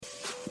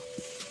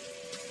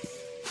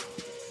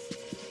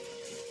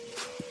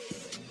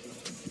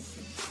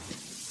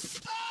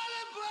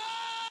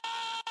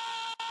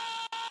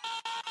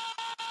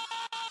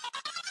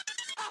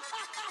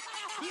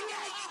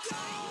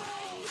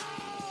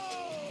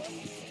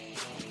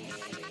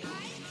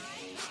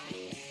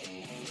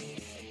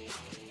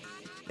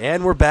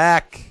And we're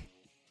back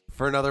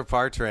for another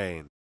Par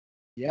Train.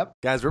 Yep.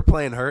 Guys, we're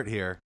playing hurt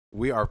here.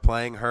 We are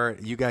playing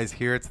hurt. You guys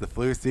hear it's the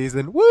flu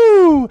season.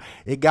 Woo!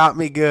 It got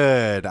me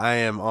good. I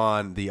am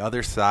on the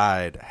other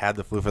side. Had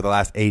the flu for the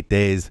last 8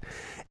 days.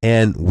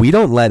 And we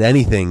don't let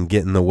anything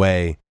get in the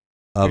way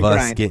of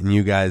us getting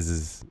you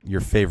guys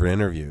your favorite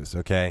interviews,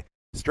 okay?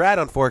 Strat,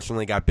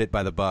 unfortunately, got bit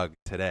by the bug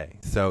today.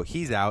 So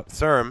he's out.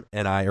 Serm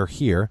and I are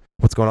here.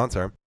 What's going on,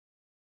 Serm?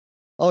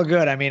 Oh,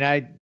 good. I mean,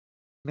 I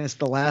missed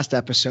the last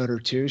episode or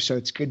two, so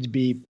it's good to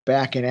be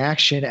back in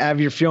action. Ev,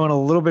 you're feeling a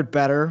little bit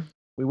better.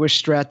 We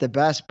wish Strat the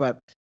best, but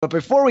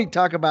before we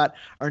talk about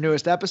our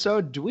newest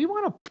episode, do we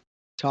want to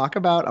talk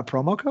about a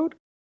promo code?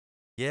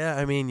 Yeah,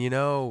 I mean,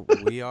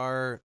 we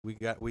got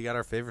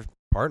our favorite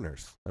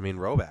partners. I mean,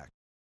 Roback.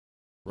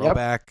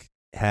 Roback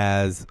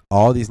has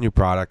all these new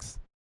products.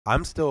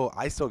 I still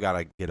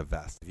gotta get a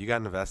vest. Have you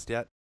gotten a vest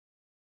yet?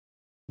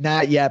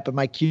 Not yet, but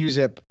my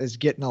Q-Zip is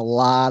getting a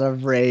lot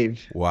of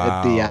rave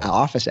at the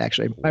office.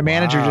 Actually, my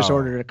manager just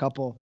ordered a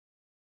couple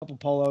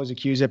polos, a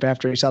Q-Zip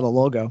after he saw the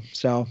logo.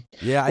 So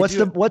yeah, what's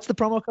the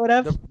promo code,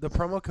 Ev? The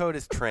promo code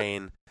is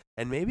Train,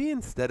 and maybe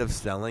instead of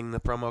selling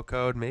the promo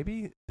code,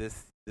 maybe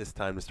this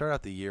time to start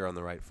out the year on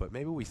the right foot,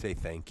 maybe we say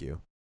thank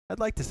you. I'd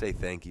like to say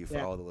thank you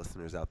for all the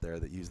listeners out there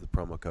that use the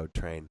promo code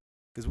Train,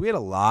 because we had a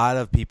lot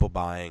of people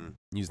buying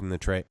using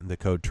the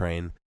code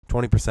Train,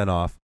 20%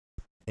 off.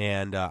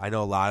 And I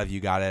know a lot of you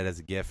got it as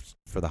a gift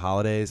for the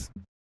holidays,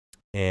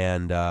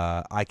 and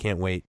I can't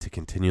wait to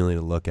continually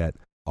look at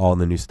all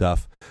the new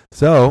stuff.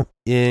 So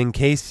in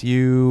case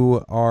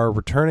you are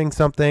returning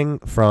something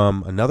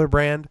from another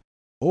brand,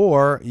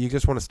 or you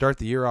just want to start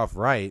the year off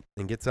right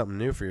and get something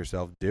new for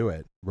yourself, do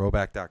it.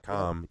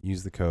 Roback.com,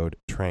 use the code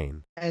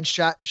TRAIN. And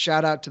shout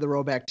out to the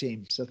Roback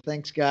team. So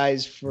thanks,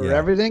 guys, for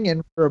everything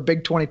and for a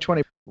big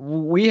 2020.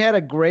 We had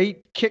a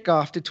great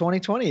kickoff to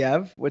 2020,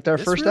 Ev, with our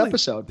first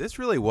episode. This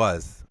really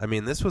was. I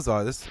mean, this was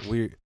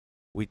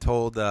we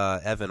told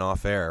Evan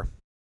off air.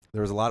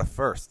 There was a lot of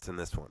firsts in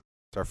this one.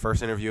 It's our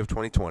first interview of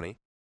 2020.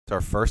 It's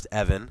our first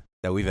Evan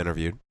that we've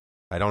interviewed.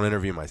 I don't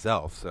interview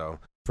myself, so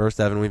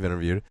first Evan we've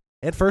interviewed.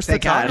 And first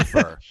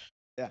photographer.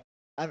 Yeah.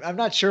 I'm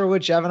not sure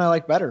which Evan I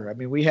like better. I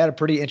mean, we had a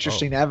pretty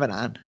interesting Evan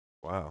on.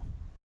 Wow.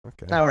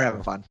 Okay. Now we're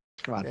having fun.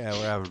 Come on. Yeah,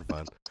 we're having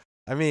fun.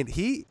 I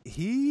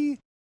mean,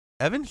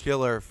 Evan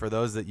Schiller, for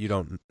those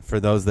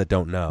that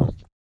don't know,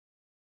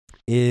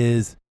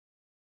 is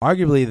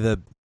arguably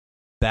the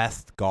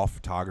best golf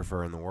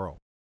photographer in the world.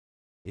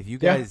 If you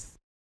guys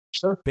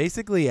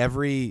basically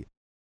if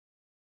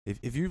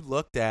you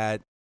looked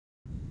at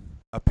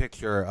a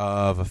picture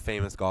of a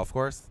famous golf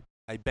course,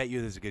 I bet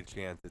you there's a good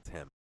chance it's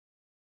him.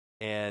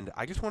 And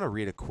I just want to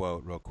read a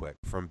quote real quick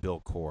from Bill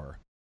Core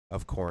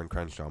of Core and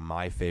Crenshaw,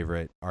 my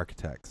favorite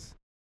architects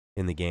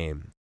in the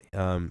game.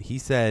 He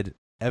said,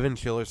 Evan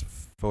Schiller's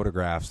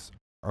photographs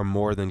are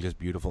more than just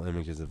beautiful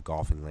images of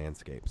golfing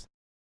landscapes.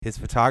 His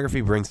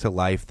photography brings to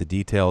life the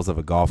details of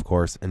a golf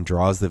course and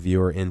draws the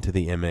viewer into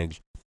the image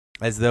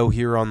as though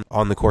he were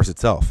on the course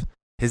itself.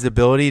 His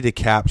ability to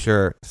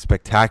capture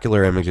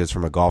spectacular images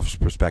from a golfer's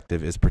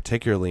perspective is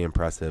particularly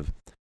impressive.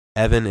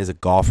 Evan is a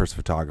golfer's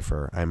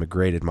photographer. I am a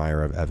great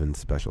admirer of Evan's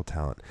special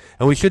talent.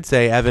 And we should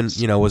say Evan,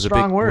 was a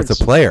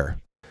player.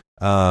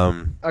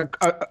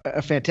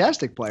 A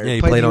fantastic player. Yeah,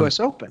 he played in the U.S.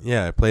 Open.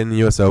 Yeah, played in the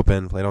U.S.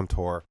 Open, played on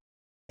tour.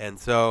 And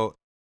so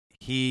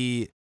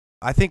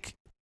I think,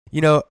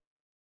 we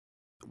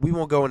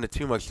won't go into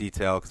too much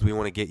detail because we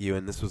want to get you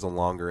in. This was a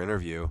longer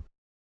interview.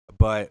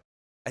 But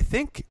I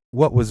think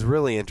what was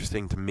really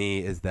interesting to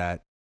me is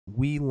that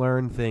we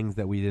learned things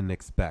that we didn't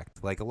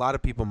expect. Like a lot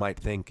of people might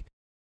think,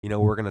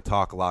 we're going to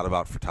talk a lot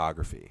about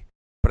photography.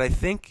 But I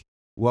think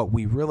what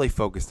we really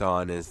focused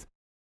on is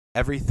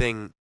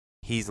everything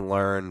he's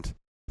learned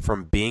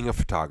from being a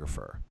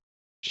photographer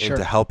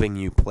into helping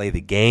you play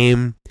the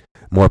game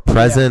more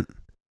present,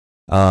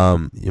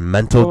 your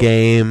mental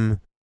game.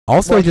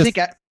 Also, go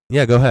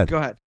ahead. Go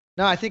ahead.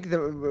 No, I think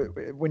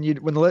that when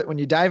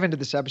you dive into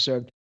this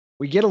episode,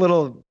 we get a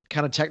little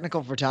kind of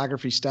technical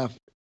photography stuff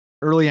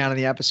early on in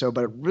the episode,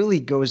 but we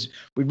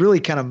really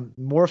kind of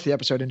morph the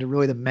episode into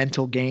really the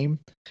mental game,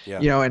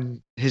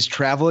 and his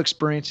travel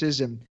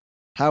experiences and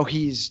how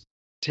he's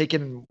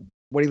taken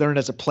what he learned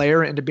as a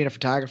player into being a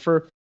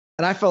photographer.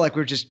 And I felt like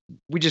we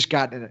just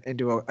got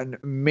into an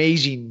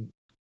amazing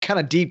kind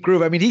of deep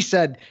groove. I mean, he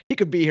said he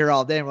could be here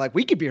all day. And we're like,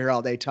 we could be here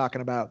all day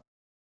talking about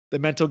the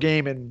mental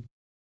game and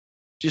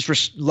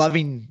just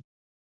loving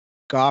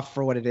golf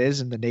for what it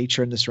is and the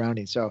nature and the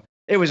surroundings. So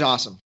it was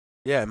awesome.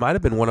 Yeah, it might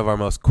have been one of our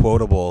most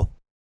quotable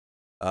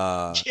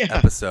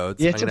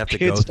episodes. I'm going to have to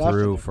go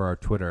through for our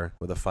Twitter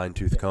with a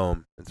fine-tooth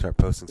comb and start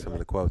posting some of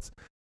the quotes.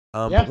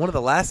 But one of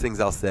the last things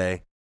I'll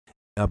say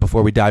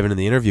before we dive into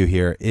the interview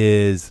here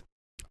is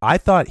I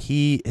thought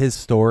his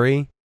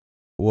story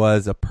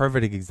was a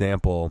perfect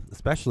example,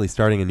 especially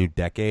starting a new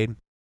decade.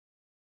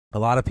 A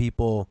lot of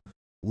people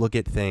look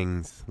at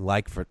things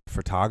like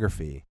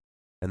photography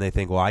and they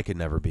think, well, I could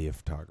never be a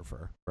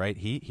photographer, right?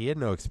 He had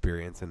no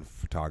experience in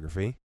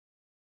photography.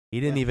 He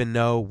didn't even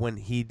know when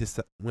he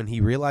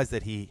realized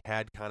that he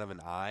had kind of an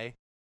eye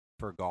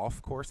for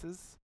golf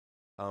courses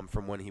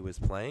from when he was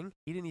playing.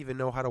 He didn't even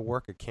know how to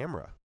work a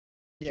camera,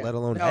 let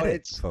alone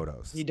edit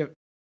photos.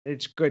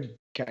 It's good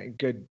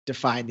to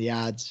find the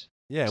odds.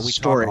 Yeah, and we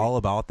story. talk all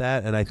about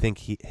that, and I think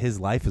his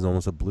life is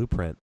almost a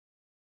blueprint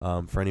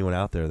for anyone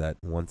out there that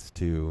wants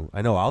to.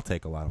 I know I'll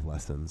take a lot of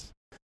lessons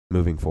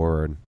moving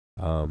forward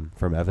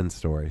from Evan's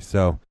story.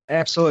 So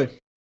absolutely.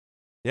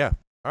 Yeah.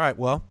 All right.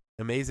 Well,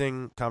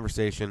 amazing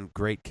conversation.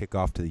 Great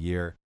kickoff to the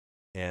year.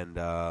 And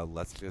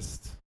let's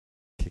just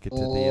kick it to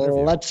the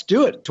interview. Let's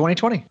do it.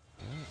 2020.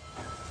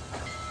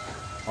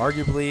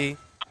 Arguably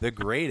the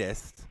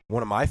greatest,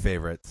 one of my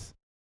favorites,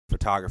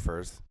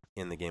 photographers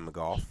in the game of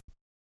golf.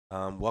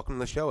 Welcome to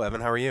the show, Evan.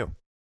 How are you?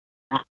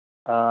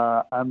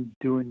 I'm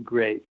doing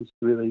great. It's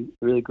really,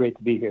 really great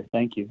to be here.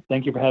 Thank you.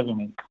 Thank you for having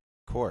me.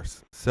 Of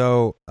course.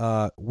 So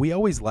we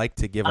always like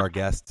to give our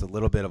guests a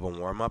little bit of a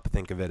warm-up.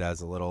 Think of it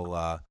as a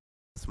little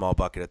small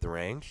bucket at the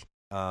range.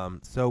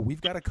 So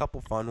we've got a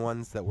couple fun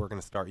ones that we're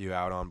going to start you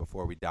out on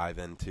before we dive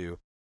into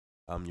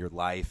your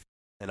life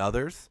and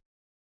others.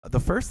 The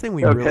first thing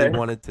we really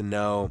wanted to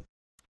know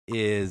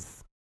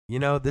is,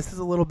 this is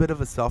a little bit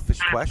of a selfish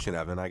question,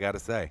 Evan, I got to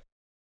say.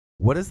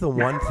 What is the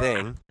one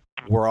thing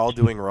we're all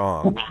doing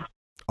wrong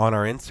on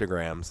our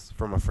Instagrams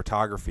from a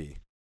photography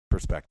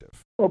perspective?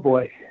 Oh,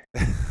 boy.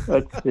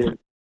 Let's see.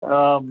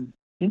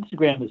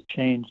 Instagram has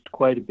changed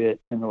quite a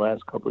bit in the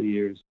last couple of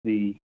years.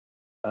 The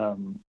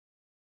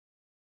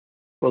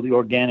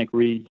organic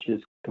reach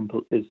is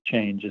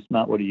changed. It's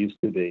not what it used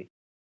to be.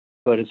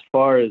 But as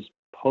far as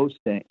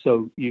posting,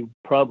 so you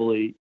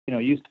probably,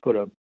 used to put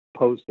a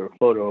post or a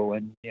photo,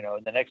 and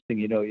the next thing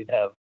you know, you'd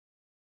have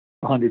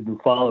 100 new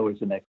followers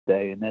the next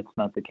day, and that's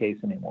not the case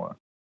anymore.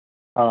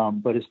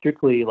 But it's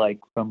strictly like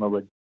from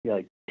a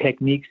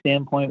technique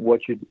standpoint,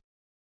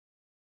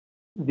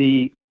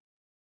 the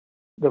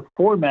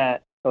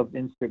format of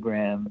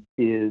Instagram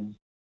is,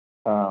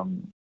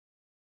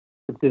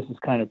 if this is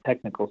kind of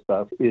technical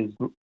stuff, is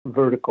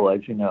vertical,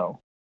 as you know,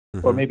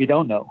 or maybe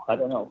don't know. I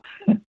don't know.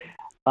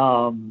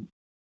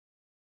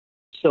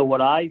 So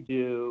what I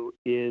do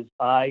is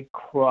I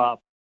crop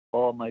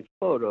all my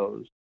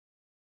photos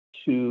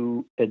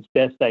to, as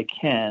best I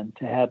can,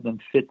 to have them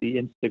fit the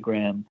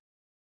Instagram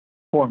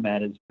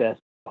format as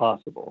best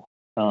possible.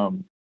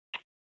 From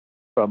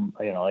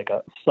like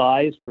a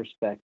size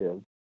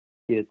perspective,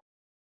 it's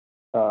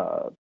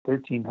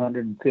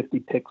 1350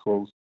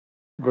 pixels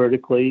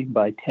vertically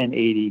by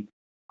 1080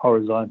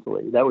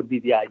 horizontally. That would be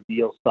the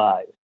ideal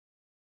size.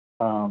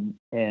 And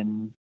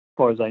as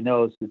far as I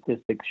know,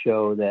 statistics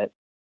show that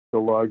the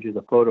larger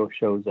the photo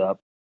shows up,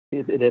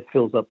 it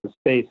fills up the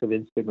space of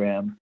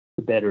Instagram,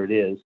 the better it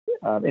is.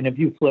 And if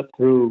you flip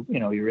through,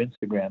 your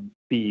Instagram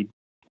feed,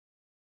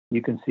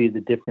 you can see the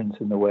difference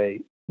in the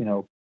way,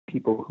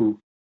 people who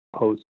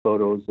post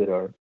photos that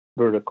are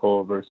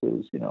vertical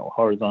versus,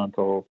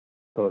 horizontal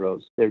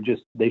photos.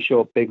 They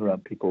show up bigger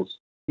on people's,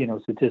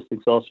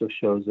 statistics also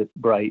shows that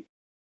bright,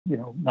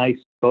 nice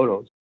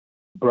photos,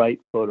 bright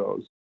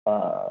photos,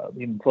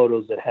 even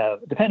photos that have,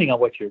 depending on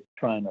what you're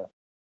trying to,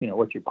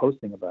 what you're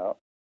posting about.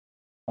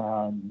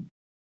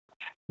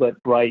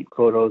 But bright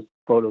photos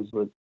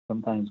with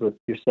sometimes with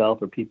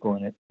yourself or people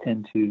in it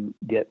tend to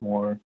get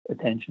more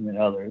attention than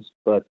others.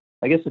 But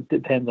I guess it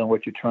depends on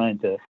what you're trying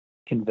to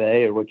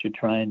convey or what you're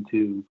trying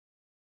to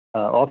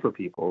offer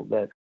people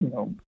that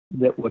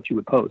what you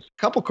would post.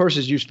 A couple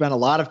courses you spent a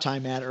lot of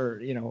time at, or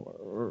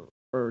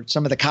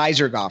some of the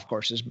Kaiser golf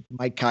courses,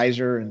 Mike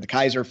Kaiser and the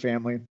Kaiser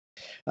family.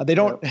 They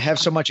don't have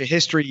so much a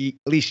history,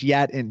 at least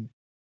yet, in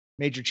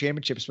major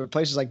championships, but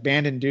places like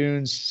Bandon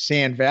Dunes,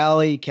 Sand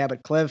Valley,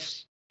 Cabot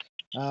Cliffs.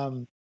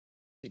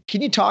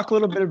 Can you talk a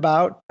little bit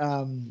about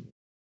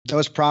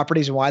those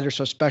properties and why they're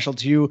so special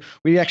to you?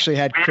 We actually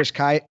had Chris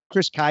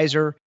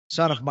Kaiser,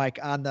 son of Mike,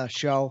 on the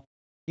show.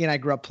 He and I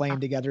grew up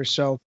playing together,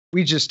 so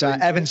we just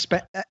Evan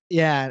spent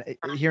here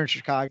in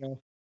Chicago.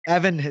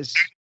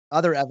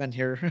 Other Evan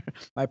here,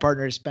 my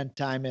partner, has spent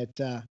time at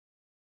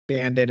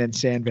Bandon and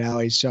Sand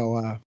Valley,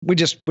 so we'd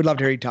love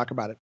to hear you talk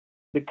about it.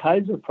 The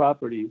Kaiser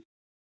properties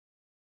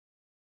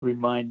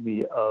remind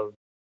me of,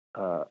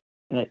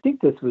 and I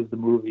think this was the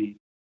movie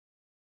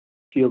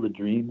Field of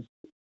Dreams,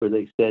 where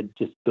they said,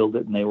 just build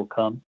it and they will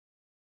come.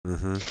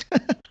 Mm-hmm.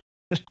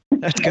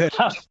 That's good.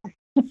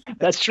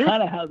 That's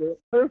kind of how they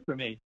occur for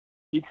me,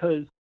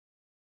 because,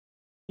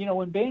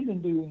 when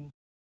Bandon Dunes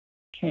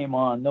came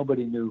on,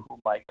 nobody knew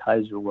who Mike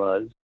Kaiser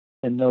was,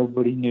 and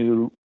nobody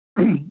knew,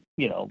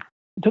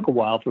 it took a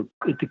while for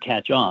it to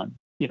catch on.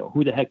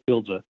 Who the heck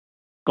builds a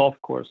golf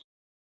course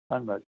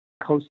on the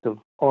coast of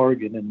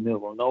Oregon in the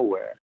middle of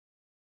nowhere?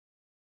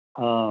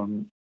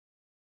 And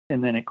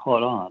then it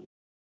caught on.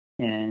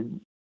 And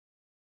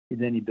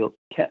then he built,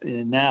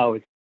 and now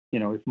it's,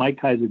 if Mike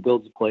Kaiser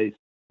builds a place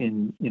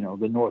in,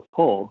 the North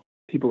Pole,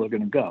 people are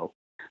going to go,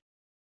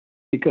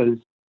 because,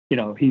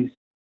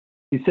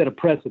 he set a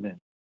precedent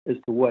as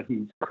to what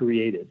he's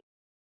created.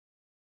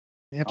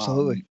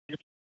 Absolutely.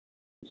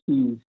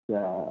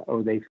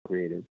 They've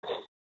created,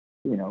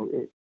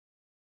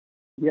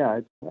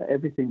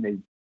 everything they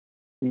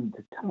seem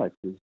to touch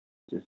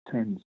just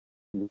turns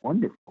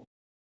wonderful.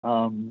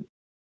 Well,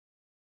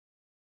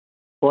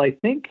 I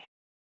think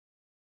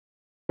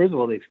first of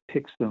all they've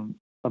picked some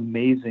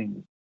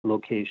amazing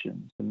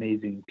locations,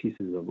 amazing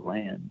pieces of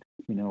land.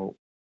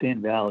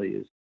 Sand Valley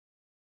is,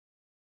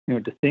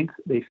 to think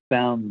they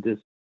found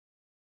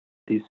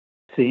these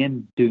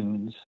sand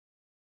dunes.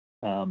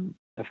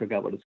 I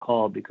forgot what it's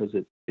called because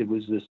it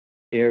was this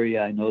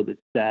area I know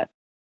that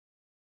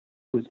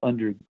was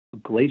under a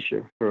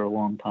glacier for a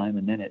long time,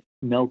 and then it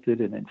melted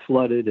and it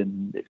flooded,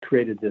 and it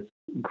created this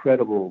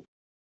incredible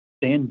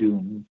sand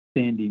dune,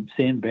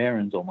 sand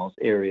barrens almost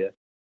area.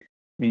 I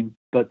mean,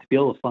 but to be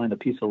able to find a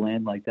piece of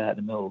land like that in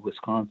the middle of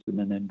Wisconsin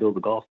and then build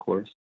a golf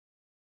course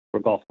or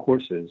golf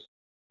courses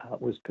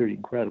was pretty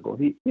incredible.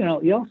 He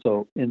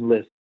also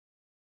enlists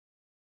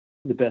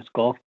the best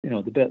some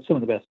of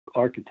the best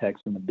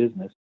architects in the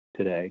business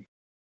today.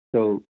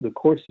 So the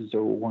courses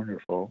are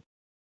wonderful.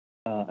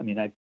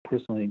 I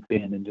personally think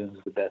Bandon Dunes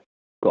is the best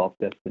golf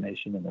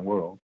destination in the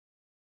world.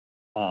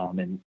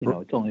 And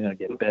it's only going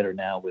to get better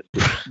now with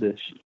the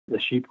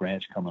sheep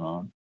ranch coming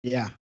on.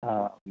 Yeah.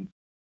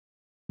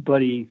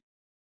 But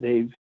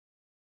they've,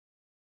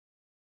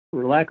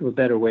 for lack of a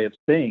better way of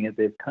saying it,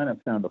 they've kind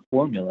of found a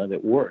formula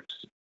that works.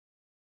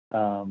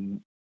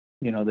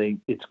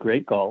 It's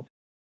great golf.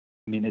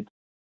 It's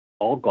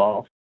all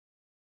golf.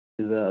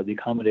 The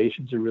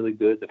accommodations are really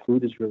good. The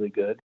food is really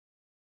good.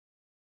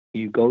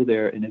 You go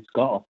there and it's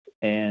golf,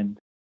 and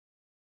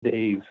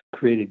they've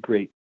created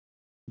great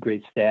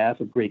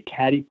staff, a great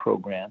caddy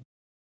program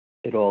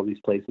at all these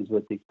places,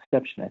 with the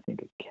exception, I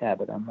think, of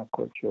Cabot. I'm not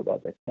quite sure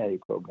about that caddy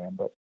program,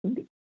 but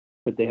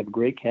they have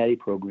great caddy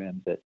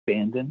programs at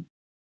Bandon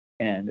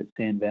and at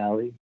Sand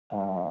Valley,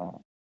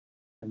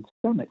 and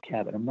some at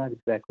Cabot. I'm not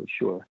exactly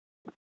sure.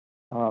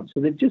 So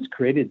they've just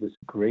created this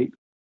great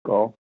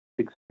golf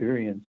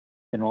experience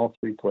in all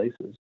three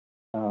places.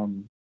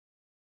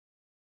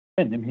 And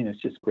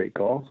it's just great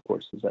golf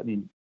courses. I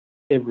think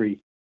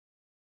every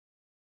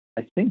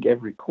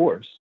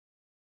course,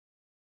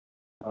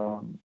 I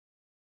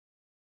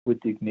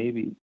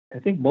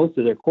think most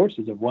of their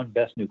courses have won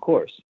best new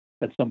course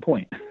at some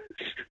point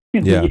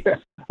in the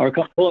year, or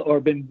come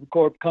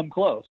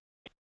close.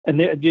 And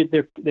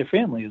their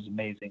family is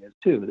amazing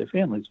too. Their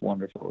family is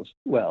wonderful as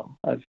well.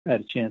 I've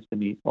had a chance to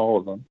meet all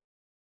of them.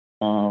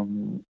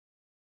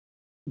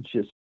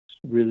 Just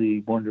really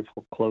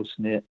wonderful, close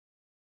knit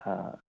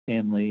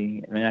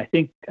family. I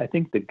think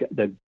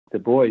the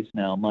boys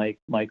now,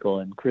 Michael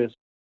and Chris,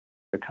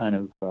 are kind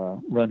of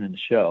running the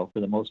show for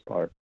the most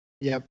part.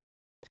 Yep.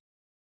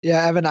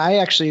 Yeah, Evan, I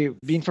actually,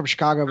 being from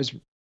Chicago,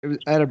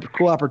 I had a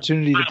cool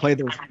opportunity to play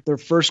their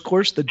first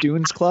course, the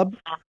Dunes Club.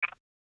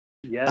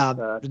 Yes.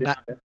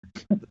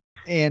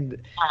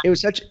 And it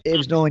was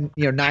only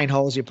 9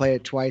 holes. You play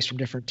it twice from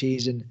different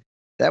tees, and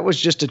that was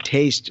just a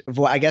taste of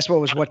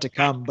what to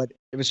come. But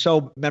it was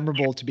so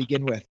memorable to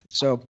begin with.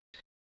 So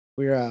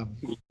we're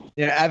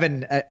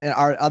Evan,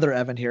 our other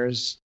Evan here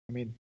is,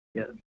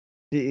 yeah.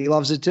 He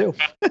loves it too.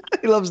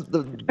 He loves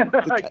the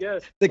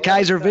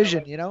Kaiser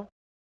vision, Yeah,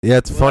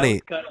 it's funny.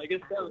 I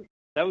guess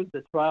that was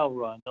the trial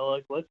run. They're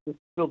like, let's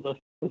build a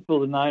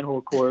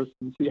 9-hole course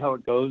and see how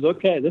it goes.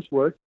 Okay, this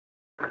worked.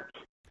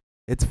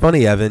 It's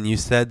funny, Evan. You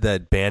said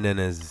that Bandon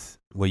is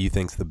what you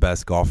think's the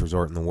best golf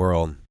resort in the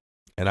world,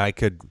 and I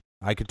could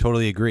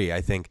totally agree.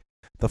 I think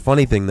the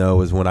funny thing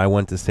though is when I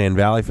went to Sand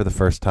Valley for the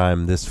first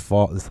time this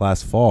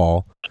last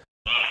fall,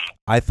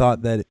 I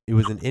thought that it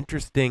was an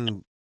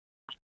interesting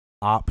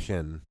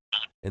option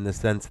in the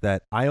sense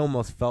that I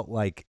almost felt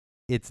like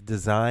it's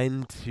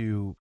designed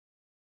to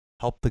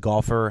help the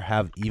golfer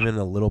have even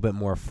a little bit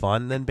more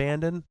fun than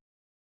Bandon,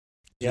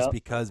 just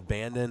because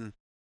Bandon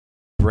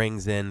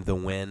brings in the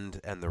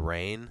wind and the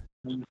rain,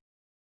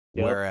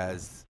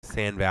 whereas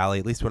Sand Valley,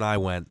 at least when I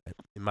went,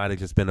 it might have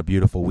just been a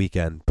beautiful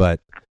weekend, but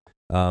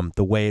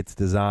the way it's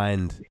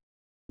designed,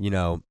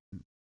 my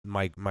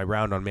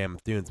round on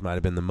Mammoth Dunes might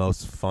have been the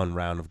most fun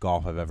round of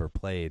golf I've ever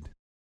played.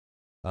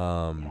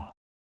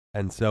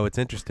 And so it's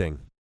interesting.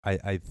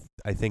 I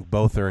think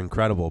both are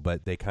incredible,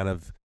 but they kind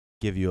of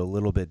give you a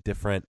little bit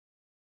different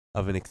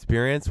of an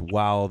experience,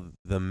 while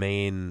the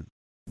main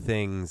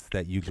things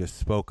that you just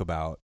spoke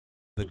about,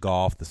 the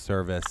golf, the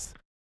service,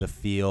 the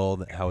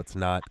field, how it's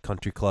not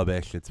country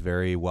clubbish, it's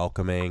very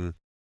welcoming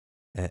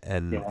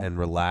and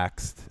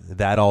relaxed,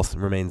 that all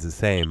remains the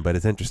same, but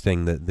it's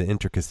interesting the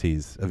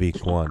intricacies of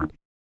each one.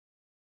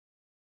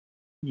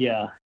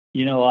 Yeah.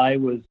 I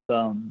was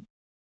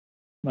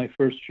my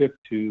first trip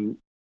to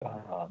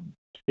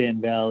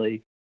Sand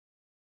Valley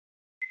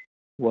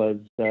was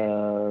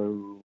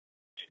 2-3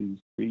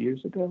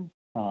 years ago.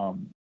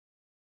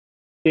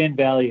 Sand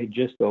Valley had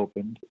just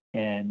opened,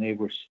 and they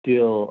were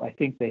still, I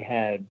think they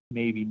had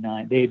maybe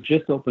 9. They had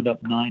just opened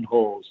up 9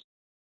 holes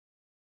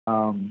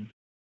on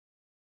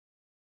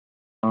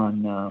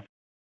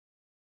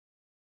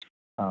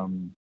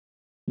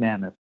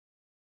Mammoth,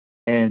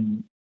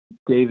 and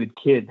David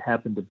Kidd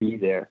happened to be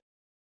there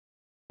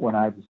when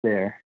I was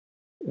there,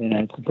 and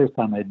it's the first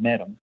time I'd met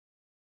him.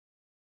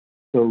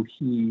 So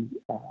he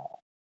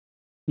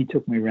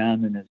took me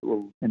around in a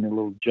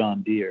little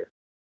John Deere,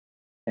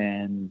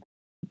 and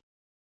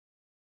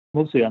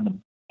mostly on the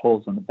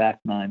holes on the back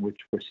nine, which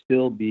were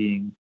still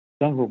being,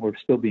 some of them were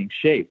still being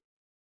shaped.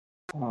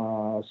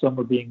 Some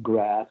were being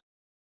grasped.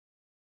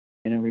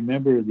 And I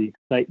remember the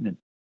excitement.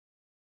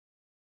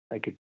 I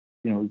could,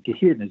 you could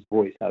hear in his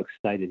voice how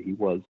excited he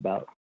was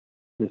about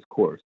this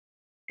course.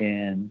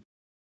 And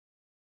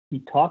he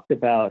talked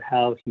about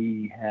how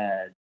he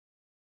had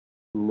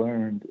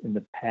learned in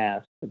the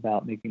past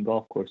about making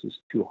golf courses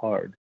too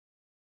hard,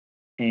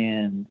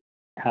 and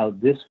how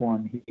this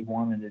one, he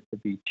wanted it to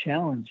be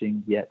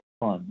challenging yet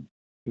fun.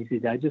 He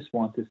said, I just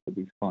want this to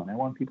be fun. I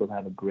want people to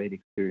have a great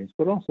experience,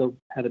 but also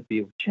have it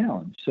be a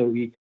challenge. So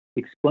he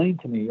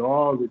explained to me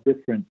all the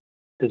different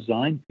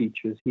design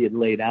features he had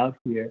laid out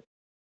here,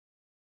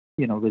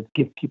 that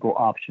give people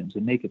options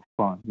and make it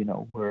fun,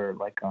 where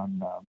like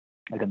on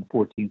the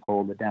 14th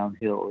hole, the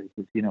downhill, he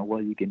says,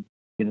 well, you can,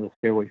 the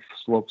fairway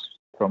slopes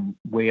from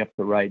way up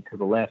the right to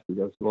the left. He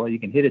goes, well, you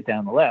can hit it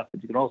down the left,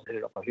 but you can also hit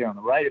it up here on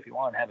the right if you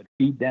want to have it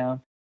feed down,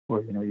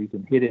 or, you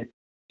can hit it.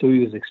 So he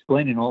was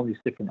explaining all these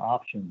different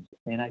options,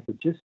 and I could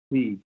just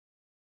see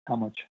how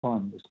much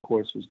fun this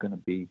course was going to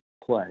be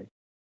play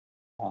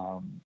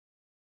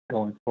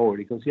going forward.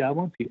 He goes, yeah, I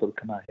want people to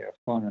come out here have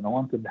fun, and I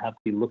want them to have to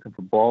be looking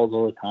for balls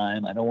all the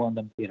time. I don't want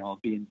them, be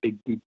in big,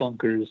 deep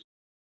bunkers,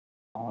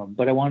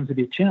 but I want it to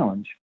be a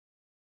challenge.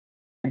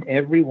 And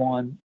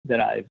everyone that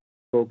I've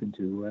spoken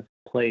to who have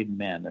played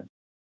Mammoth,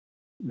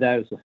 that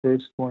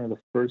is one of the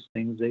first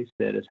things they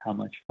said is how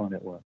much fun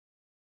it was.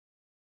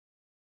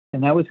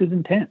 And that was his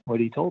intent,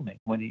 what he told me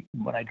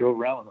when I drove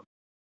around with him.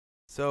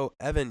 So,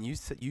 Evan, you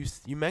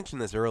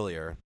mentioned this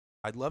earlier.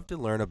 I'd love to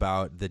learn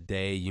about the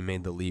day you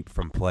made the leap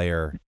from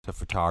player to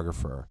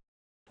photographer.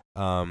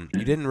 You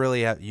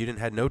didn't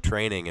had no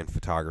training in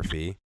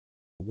photography.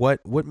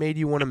 What made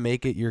you want to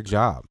make it your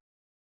job?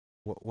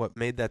 What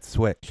made that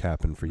switch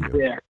happen for you?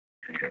 Yeah,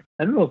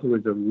 I don't know if it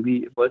was a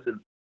leap. It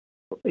wasn't.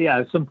 Yeah,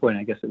 at some point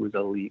I guess it was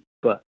a leap.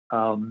 But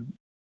I'm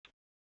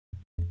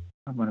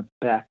going to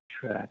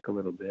backtrack a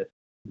little bit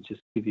and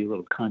just give you a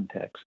little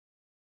context.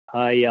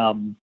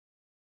 While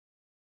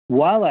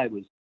I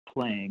was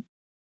playing,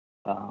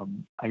 I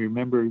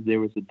remember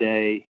there was a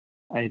day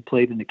I had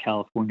played in the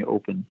California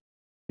Open.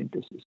 I think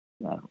this is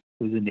it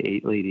was in the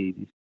late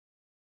 80s,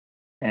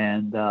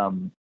 and I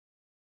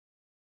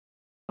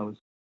was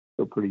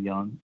still pretty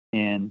young.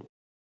 And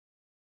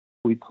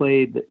we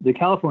played. The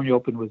California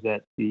Open was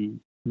at the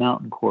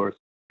mountain course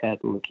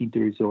at the La Quinta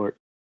Resort,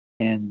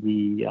 and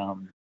the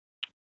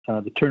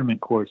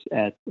tournament course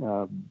at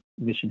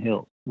Mission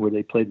Hills, where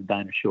they played the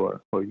Dinah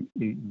Shore, or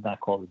not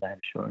called the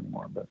Dinah Shore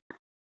anymore, but.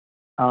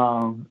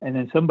 And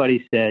then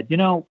somebody said,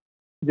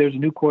 there's a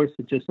new course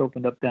that just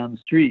opened up down the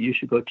street. You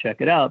should go check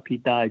it out.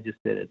 Pete Dye just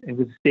did it. It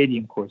was a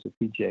stadium course at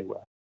PGA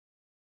West.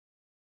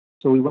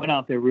 So we went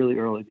out there really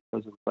early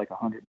because it was like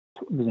 100.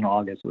 It was in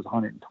August. It was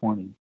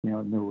 120, in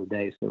the middle of the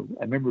day. So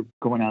I remember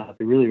going out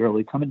there really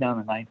early, coming down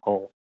the ninth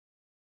hole,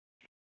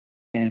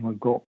 and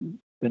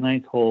the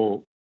ninth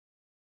hole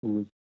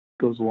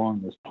goes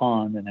along this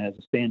pond and has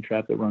a sand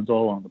trap that runs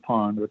all along the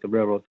pond with the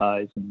railroad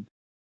ties, and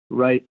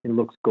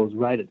goes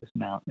right at this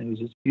mountain. It was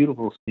this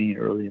beautiful scene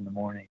early in the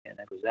morning, and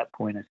it was that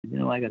point I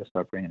said, I got to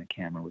start bringing a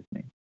camera with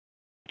me.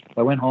 So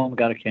I went home,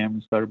 got a camera,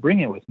 and started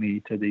bringing it with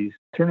me to these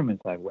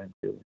tournaments I went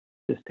to,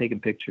 just taking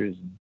pictures,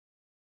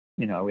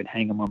 and I would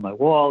hang them on my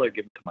wall or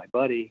give them to my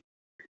buddy,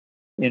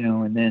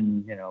 and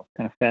then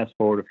kind of fast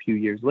forward a few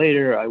years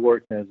later, I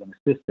worked as an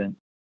assistant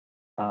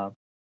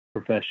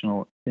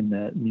professional in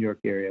the New York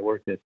area. I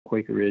worked at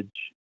Quaker Ridge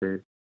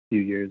for few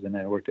years, and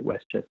I worked at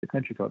Westchester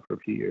Country Club for a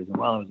few years. And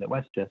while I was at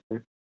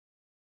Westchester,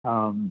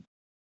 a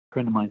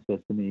friend of mine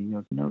said to me,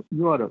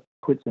 you ought to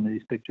put some of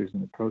these pictures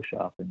in the pro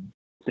shop and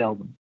sell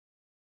them.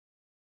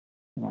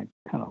 And I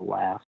kind of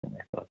laughed, and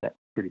I thought that's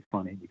pretty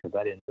funny because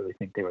I didn't really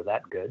think they were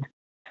that good.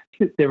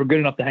 They were good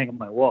enough to hang on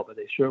my wall, but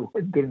they sure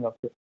weren't good enough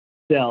to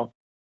sell.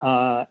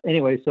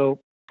 Anyway, so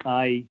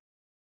I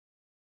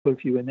put a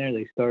few in there.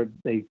 They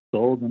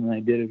sold, and then I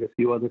did it at a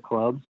few other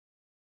clubs.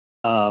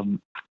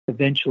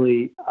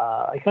 Eventually,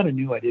 I kind of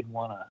knew I didn't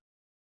want to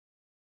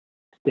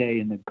stay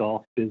in the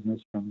golf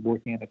business from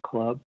working at a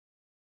club.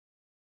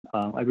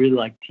 I really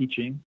like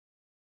teaching,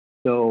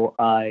 so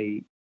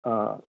I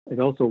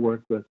also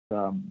worked with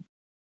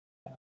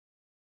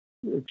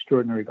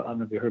Extraordinary. I don't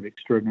know if you heard of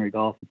Extraordinary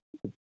Golf.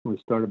 It was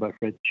started by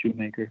Fred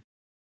Shoemaker.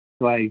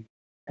 So I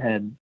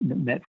had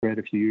met Fred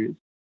a few years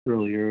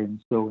earlier,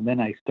 and then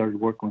I started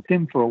working with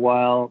him for a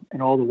while.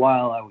 And all the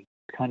while, I was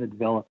kind of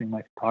developing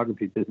my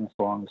photography business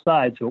along the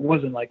side. So it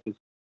wasn't like this,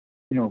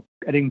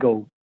 I didn't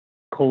go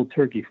cold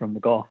turkey from the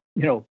golf,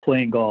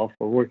 playing golf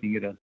or working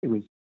it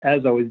was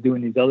as I was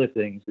doing these other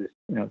things,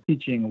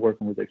 teaching and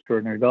working with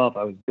Extraordinary Golf,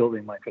 I was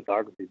building my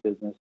photography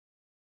business.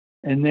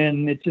 And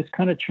then it just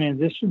kind of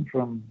transitioned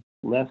from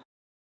less,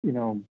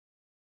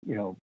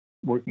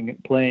 working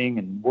at playing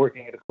and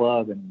working at a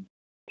club and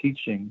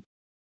teaching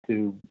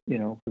to,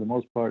 for the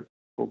most part,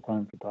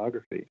 full-time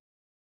photography.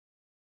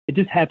 It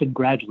just happened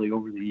gradually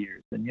over the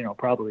years, and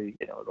probably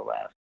the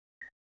last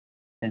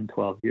 10,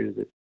 12 years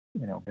it's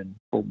been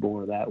full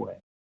bore that way.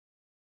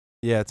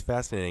 Yeah, it's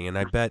fascinating, and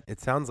I bet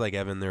it sounds like,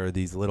 Evan, there are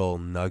these little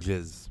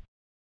nudges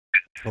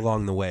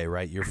along the way,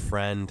 right? Your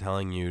friend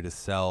telling you to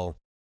sell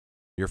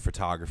your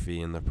photography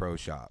in the pro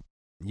shop.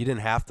 You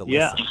didn't have to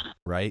Yeah. listen,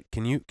 right?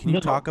 Can you No.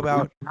 talk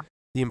about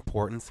the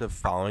importance of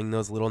following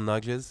those little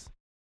nudges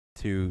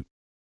to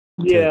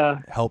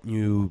Yeah. help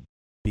you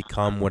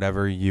become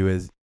whatever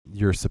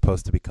you're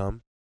supposed to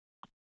become?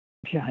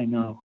 Yeah, I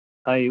know.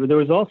 There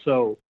was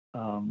also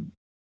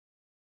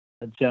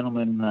a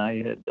gentleman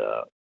I had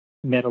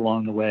met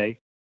along the way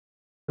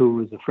who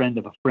was a friend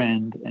of a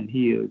friend, and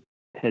he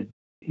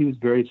was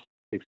very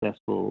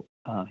successful.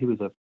 He was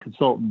a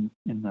consultant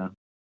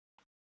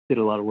did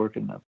a lot of work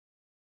in the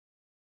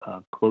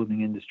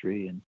clothing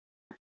industry, and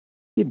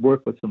he'd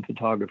worked with some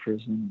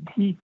photographers. And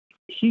he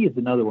is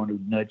another one who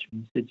nudged me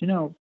and said, you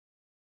know,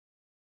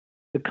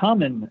 the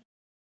common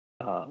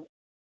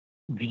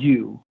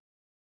view,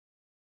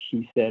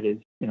 he said, is,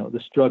 you know, the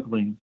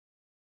struggling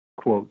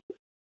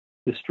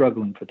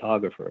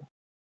photographer.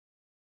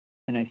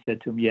 And I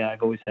said to him, yeah,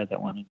 I've always had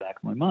that one in the back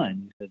of my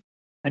mind. He said,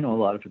 I know a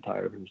lot of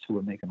photographers who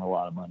are making a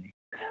lot of money.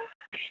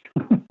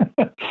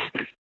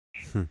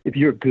 If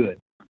you're good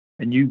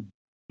and you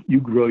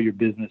grow your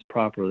business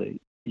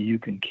properly, you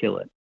can kill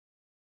it.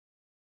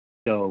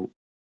 So,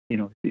 you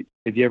know,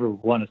 if you ever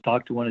want to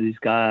talk to one of these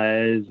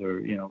guys, or,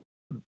 you know,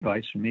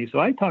 advice from me. So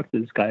I talked to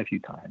this guy a few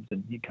times,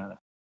 and he kind of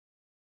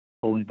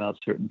told me about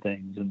certain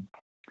things and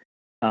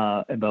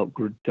about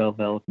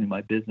developing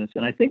my business.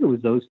 And I think it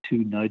was those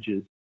two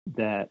nudges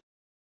that,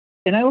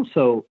 and I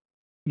also,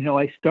 you know,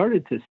 I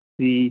started to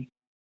see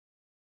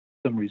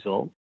some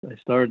results. I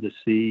started to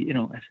see, you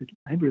know, I said,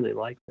 I really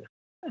like this.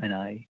 And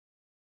I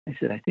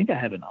said, I think I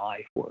have an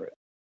eye for it.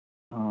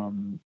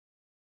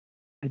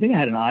 I think I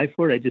had an eye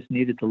for it. I just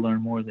needed to learn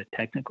more of the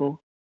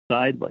technical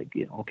side, like,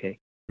 you know, okay,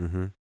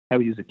 how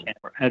to use a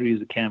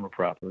camera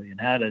properly,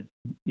 and how to,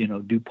 you know,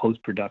 do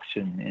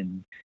post-production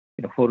and,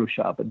 you know,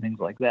 Photoshop and things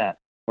like that,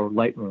 or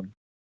Lightroom.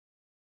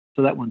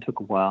 So that one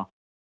took a while.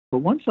 But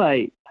once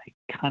I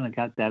kind of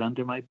got that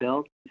under my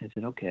belt, I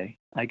said, okay,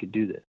 I could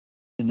do this.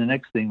 And the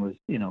next thing was,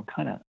 you know,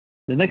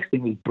 the next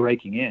thing was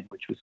breaking in,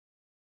 which was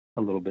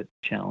a little bit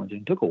challenging.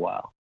 It took a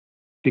while,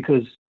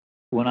 because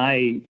when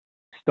I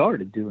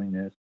started doing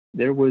this,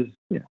 there was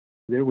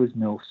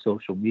no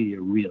social media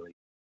really.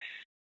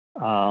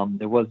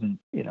 There wasn't,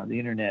 you know, the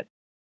internet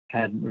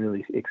hadn't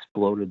really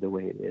exploded the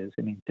way it is.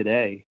 I mean,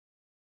 today,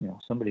 you know,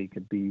 somebody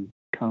could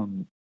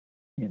become,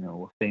 you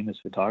know, a famous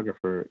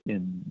photographer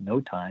in no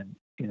time.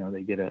 You know,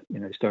 they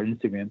start an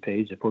Instagram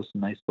page, they post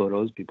some nice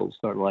photos, people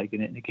start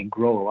liking it, and it can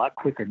grow a lot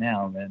quicker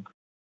now than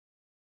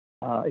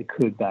it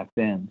could back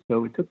then.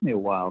 So it took me a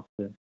while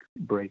to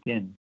break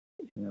in,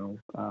 you know,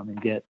 and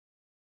get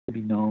to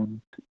be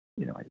known,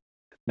 you know,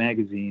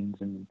 magazines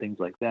and things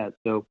like that.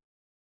 So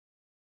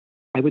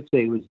I would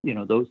say it was, you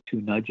know, those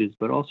two nudges,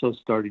 but also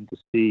starting to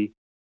see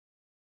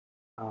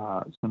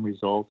some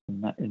results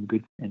and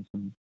good and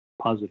some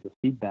positive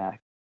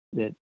feedback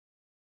that,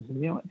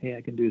 you know what, hey,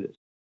 I can do this,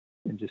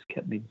 and just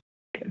kept me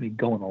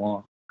going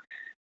along.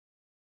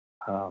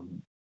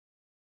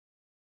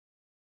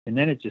 And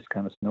then it just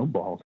kind of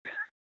snowballed.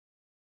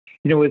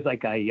 You know, it was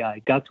like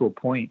I got to a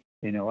point,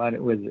 you know,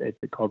 it's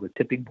called the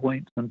tipping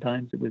point.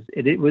 Sometimes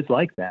it was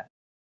like that.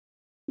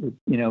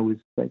 You know, it was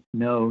like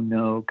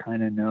no,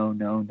 kind of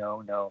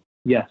no.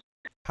 Yes.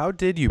 How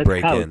did you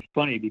break in? It's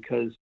funny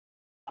because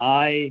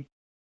I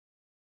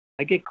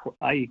at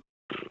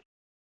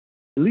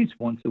least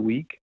once a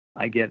week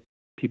I get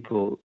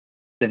people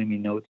sending me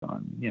notes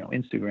on, you know,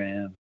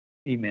 Instagram,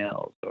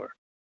 emails, or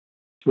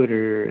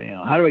Twitter. You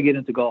know, how do I get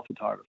into golf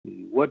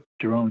photography? What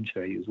drone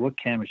should I use? What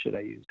camera should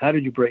I use? How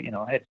did you break? You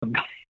know, I had some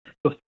guy.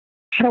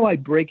 How do I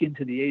break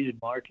into the Asian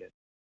market?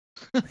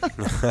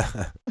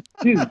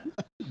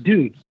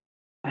 dude,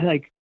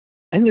 I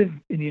live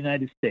in the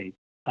United States.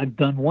 I've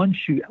done one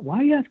shoot. Why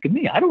are you asking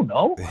me? I don't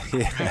know.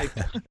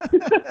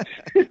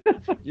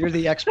 You're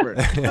the expert.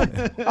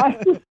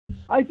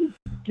 I just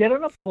get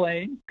on a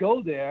plane,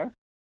 go there,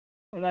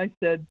 and I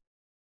said,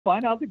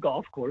 find out the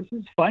golf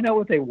courses, find out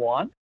what they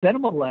want, send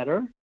them a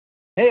letter.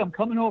 Hey, I'm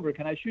coming over.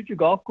 Can I shoot your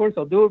golf course?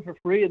 I'll do it for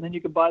free, and then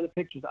you can buy the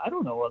pictures. I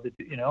don't know what to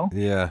do, you know?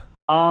 Yeah.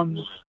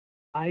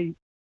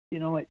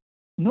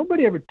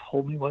 Nobody ever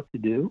told me what to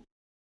do.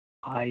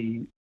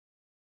 I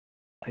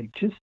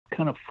just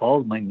kind of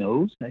followed my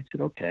nose, and I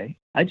said, okay.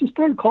 I just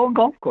started calling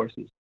golf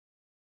courses.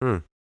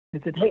 I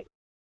said, hey,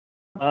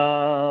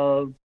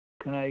 can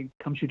I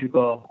come shoot your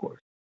golf course?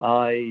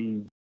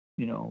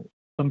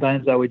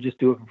 Sometimes I would just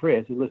do it for free.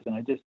 I said, listen,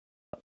 I just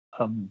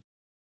want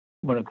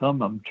to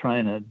come. I'm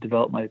trying to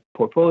develop my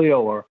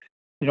portfolio. Or,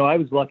 you know, I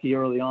was lucky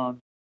early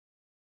on.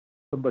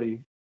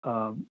 Somebody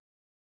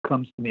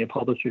comes to me, a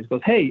publisher,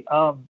 goes, hey,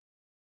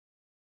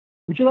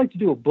 would you like to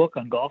do a book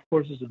on golf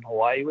courses in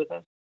Hawaii with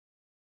us?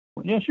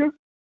 Well, yeah, sure.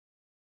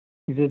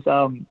 He says,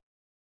 I'm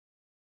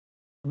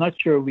not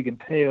sure we can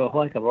pay a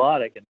heck of a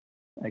lot. I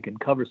can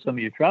cover some of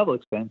your travel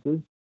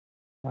expenses,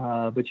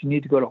 but you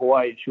need to go to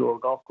Hawaii and shoot our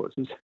golf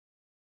courses.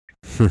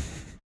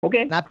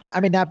 Okay. Not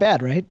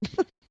bad, right?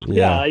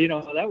 Yeah, you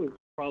know, that was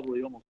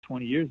probably almost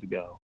 20 years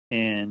ago.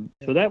 And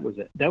so that was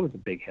a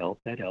big help.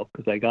 That helped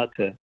because I got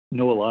to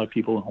know a lot of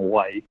people in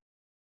Hawaii.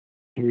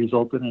 It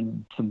resulted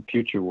in some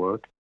future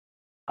work.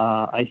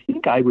 I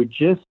think I would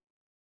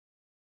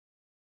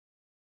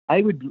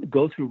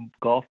go through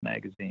golf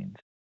magazines,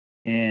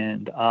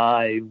 and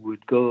I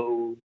would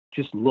go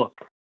just look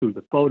through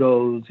the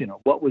photos.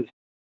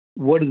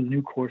 What are the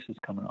new courses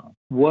coming on?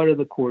 What are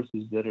the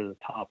courses that are the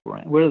top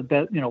ranked? What are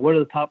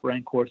the top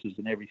ranked courses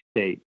in every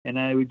state? And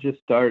I would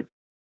just start.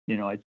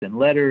 I'd send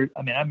letters.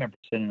 I mean, I remember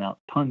sending out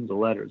tons of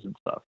letters and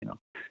stuff. I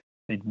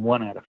think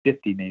 1 out of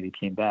 50 maybe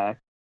came back.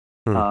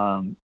 It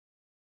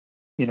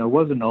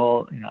wasn't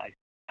all. I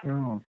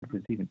don't know if it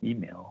was even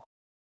email.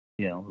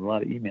 A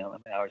lot of email. I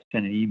mean, I would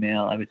send an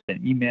email. I would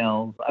send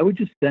emails. I would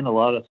just send a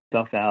lot of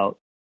stuff out.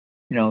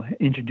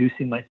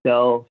 Introducing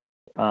myself.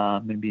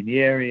 I'm going to be in the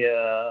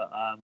area.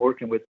 I'm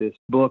working with this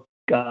book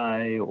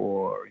guy,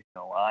 or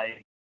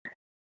I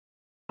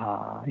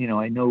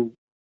know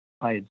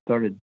I had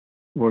started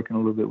working a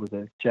little bit with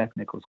a Jack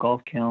Nicklaus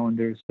golf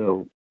calendar,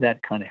 so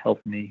that kind of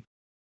helped me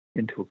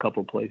into a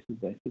couple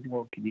places. I said,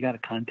 well, you got a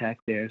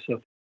contact there.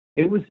 So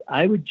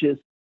I would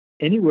just,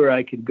 anywhere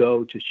I could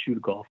go to shoot a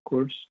golf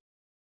course,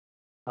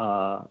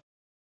 I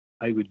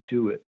would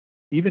do it.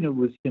 Even if it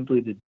was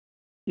simply to,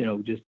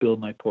 just build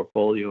my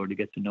portfolio or to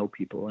get to know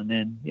people. And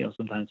then,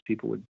 sometimes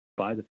people would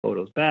buy the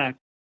photos back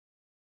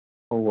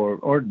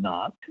or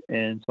not.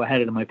 And so I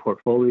had it in my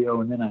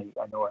portfolio. And then I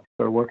know I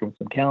started working with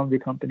some calendar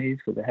companies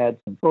because I had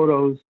some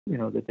photos,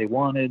 that they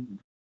wanted.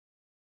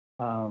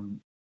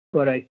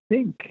 But I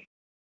think,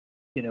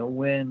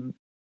 when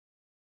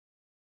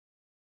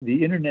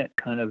the internet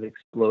kind of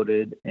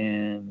exploded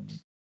and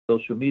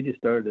social media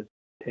started to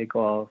take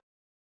off,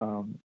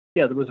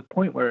 there was a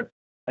point where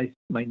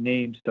my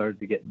name started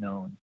to get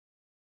known.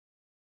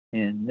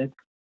 And that's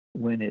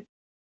when it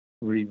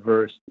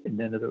reversed. And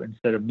then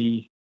instead of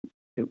me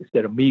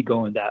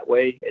going that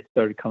way, it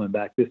started coming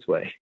back this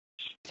way.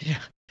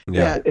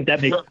 Yeah. If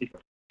that makes sense.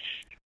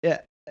 Yeah.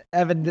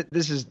 Evan,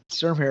 this is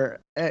Sturm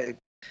here.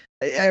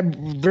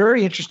 I'm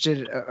very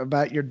interested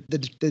about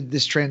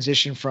this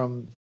transition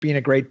from being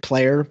a great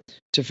player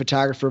to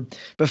photographer.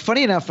 But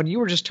funny enough, when you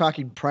were just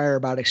talking prior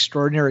about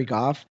extraordinary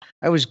golf,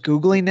 I was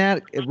Googling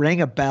that. It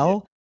rang a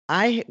bell.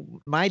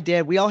 My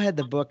dad, we all had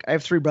the book. I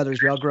have 3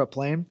 brothers. We all grew up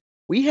playing.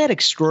 We had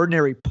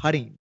Extraordinary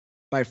Putting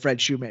by Fred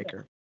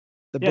Shoemaker,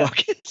 the book.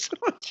 So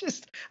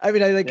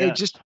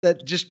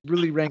that just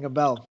really rang a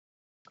bell.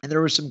 And there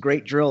were some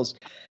great drills.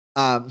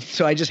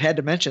 So I just had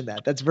to mention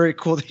that. That's very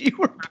cool that you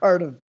were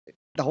part of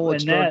the whole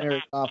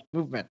extraordinary golf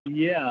movement.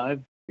 Yeah,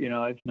 I've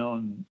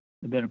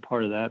been a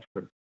part of that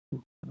for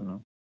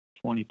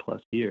 20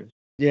 plus years.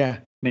 Yeah.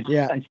 I mean,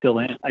 yeah. I still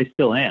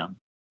am.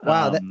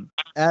 Wow,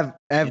 I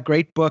have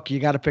great book. You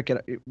got to pick it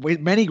up.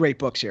 Many great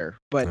books here,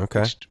 but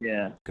okay,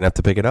 yeah, gonna have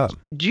to pick it up.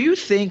 Do you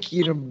think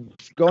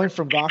going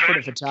from golfer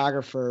to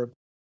photographer,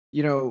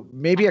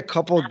 maybe a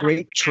couple of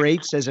great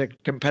traits as a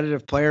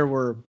competitive player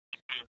were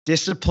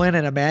discipline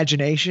and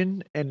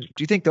imagination, and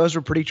do you think those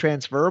were pretty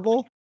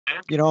transferable?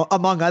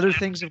 Among other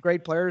things of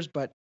great players,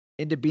 but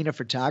into being a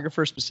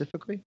photographer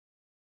specifically.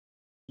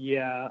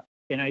 Yeah,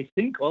 and I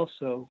think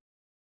also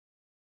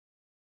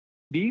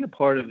being a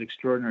part of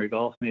Extraordinary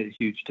Golf made a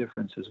huge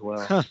difference as well.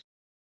 Huh.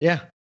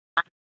 Yeah.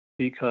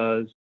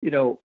 Because,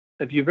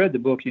 if you've read the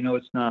book,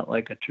 it's not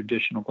like a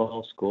traditional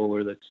golf school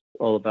where that's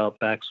all about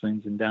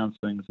backswings and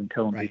downswings and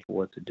telling people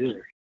what to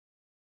do.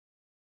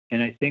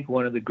 And I think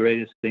one of the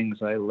greatest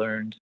things I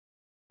learned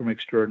from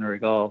Extraordinary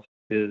Golf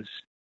is,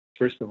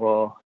 first of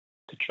all,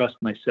 to trust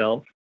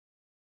myself,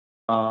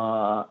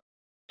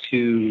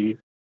 to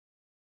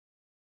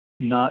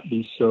not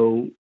be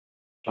so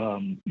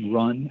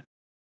run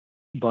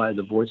by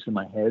the voice in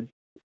my head,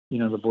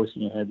 the voice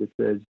in your head that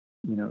says,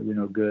 you're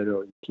no good,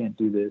 or you can't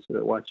do this,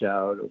 or watch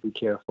out, or be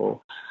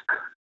careful.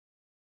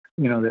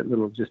 That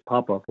little just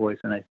pop-up voice.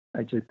 And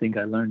I just think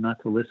I learned not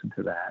to listen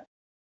to that.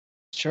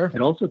 Sure.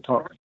 It also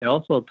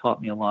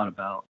taught me a lot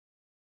about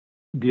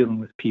dealing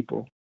with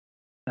people.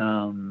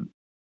 I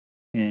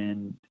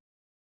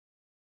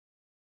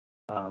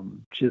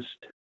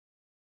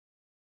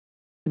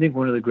think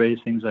one of the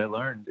greatest things I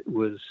learned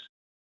was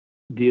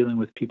dealing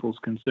with people's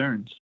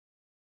concerns.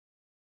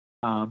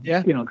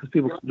 Because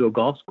people come to a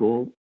golf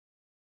school,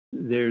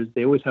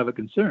 they always have a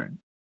concern.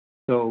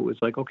 So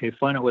it's like, okay,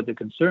 find out what the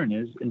concern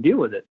is and deal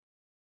with it.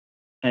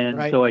 And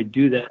so I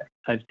do that.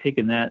 I've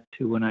taken that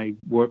to when I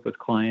work with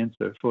clients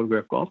or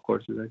photograph golf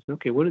courses. I say,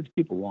 okay, what do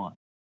people want?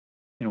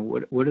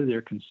 What are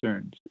their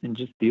concerns? And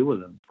just deal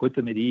with them. Put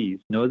them at ease.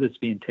 Know that's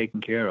being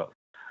taken care of.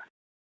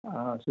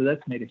 So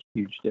that's made a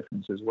huge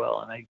difference as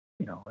well. And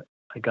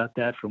I got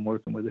that from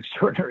working with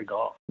Extraordinary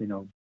Golf.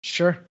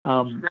 Sure.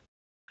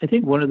 I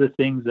think one of the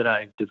things that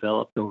I've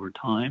developed over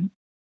time,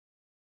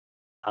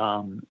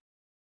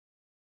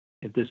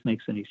 if this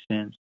makes any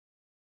sense,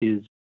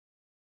 is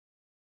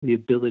the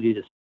ability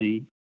to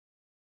see.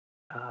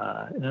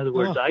 In other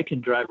words, I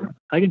can drive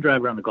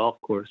around the golf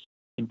course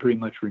and pretty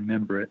much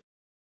remember it.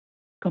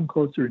 Come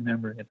close to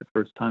remembering it the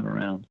first time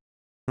around.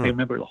 I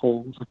remember the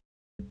holes.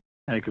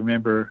 And I can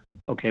remember,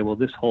 okay, well,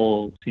 this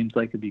hole seems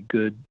like it'd be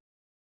good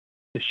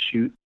to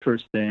shoot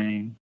first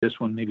thing. This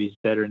one maybe is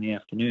better in the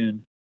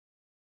afternoon.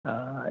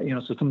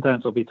 So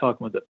sometimes I'll be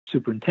talking with the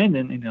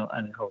superintendent, and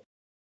I'll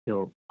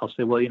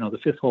say, well, the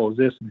fifth hole is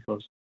this, and he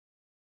goes,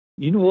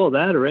 you know all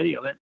that already?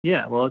 I went,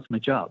 yeah, well, it's my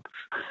job.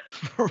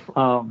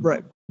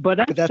 Right. But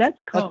that's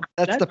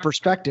the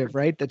perspective,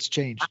 right? That's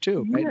changed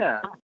too, right?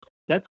 Yeah.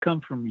 That's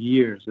come from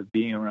years of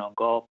being around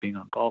golf, being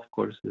on golf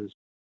courses.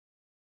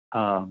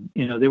 There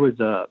was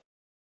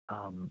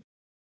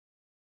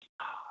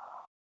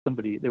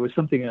there was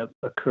something that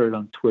occurred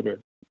on Twitter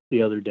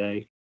the other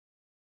day,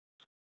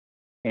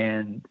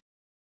 and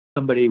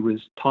somebody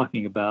was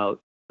talking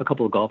about a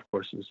couple of golf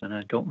courses, and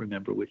I don't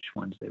remember which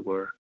ones they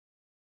were,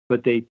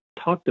 but they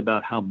talked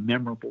about how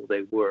memorable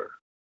they were.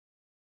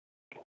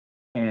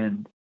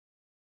 And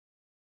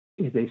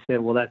they said,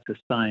 well, that's a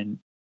sign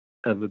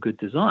of a good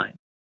design.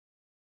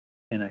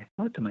 And I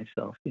thought to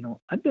myself,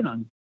 I've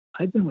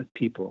been with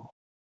people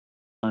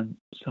on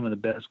some of the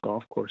best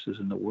golf courses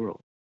in the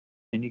world,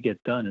 and you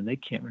get done and they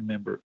can't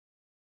remember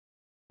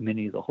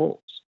many of the holes.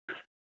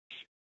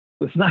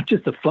 It's not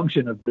just a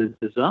function of the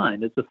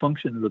design, it's a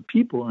function of the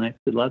people. And I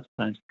said lots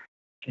of times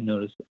you can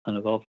notice on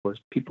a golf course,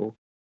 people,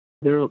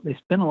 they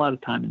spend a lot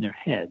of time in their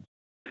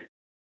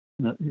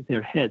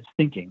heads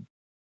thinking,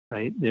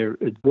 right? They're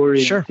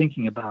worrying, Sure.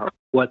 thinking about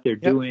what they're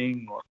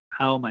doing or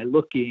how am I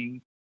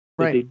looking,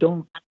 but right.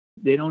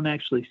 they don't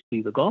actually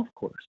see the golf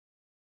course.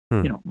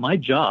 My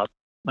job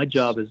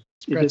is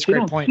they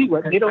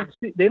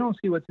don't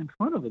see what's in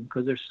front of them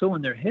because they're so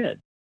in their head.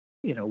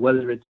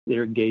 Whether it's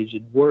they're engaged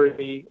in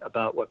worry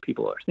about what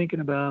people are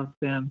thinking about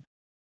them,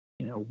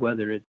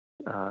 whether it's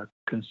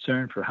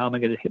concern for how am I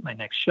going to hit my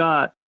next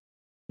shot,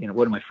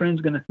 what are my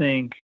friends going to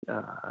think,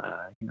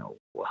 God,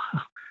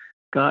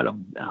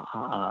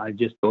 I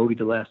just bogeyed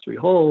the last 3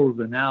 holes,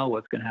 and now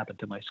what's going to happen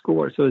to my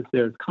score? So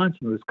there's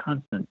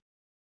constant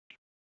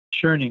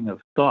churning of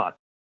thought,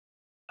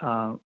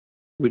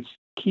 which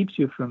keeps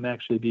you from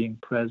actually being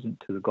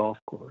present to the golf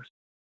course,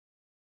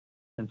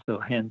 and so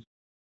hence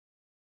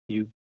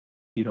you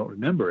don't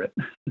remember it.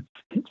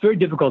 It's very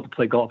difficult to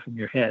play golf in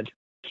your head.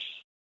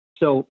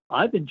 So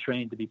I've been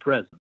trained to be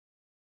present.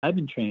 I've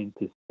been trained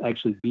to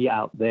actually be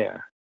out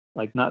there,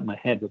 like not in my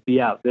head, but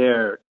be out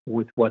there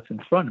with what's in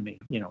front of me,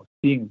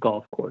 seeing a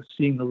golf course,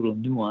 seeing the little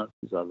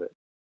nuances of it.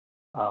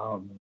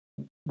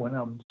 When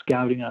I'm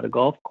scouting out a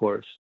golf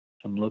course,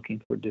 I'm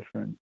looking for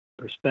different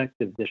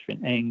perspectives,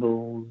 different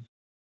angles.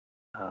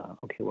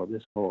 Okay, well,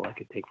 this hole I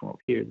could take from over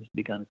here. This would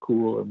be kind of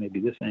cool, or maybe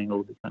this angle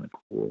would be kind of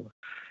cool.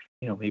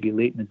 Maybe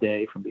late in the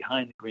day from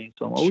behind the green.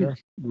 So I'm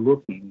always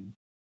looking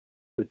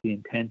with the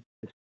intent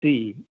to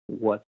see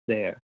what's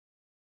there.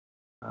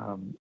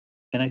 And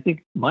I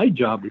think my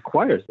job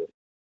requires it.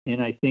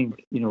 And I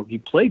think, if you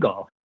play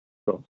golf,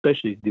 so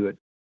especially if you do it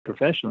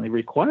professionally,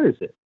 requires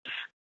it.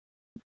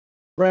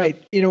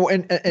 Right.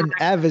 And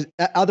Ev is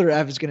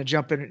going to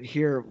jump in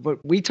here, but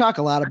we talk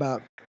a lot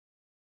about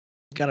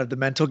kind of the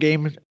mental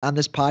game on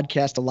this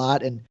podcast a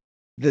lot. And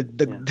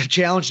the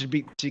challenge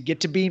to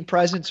get to being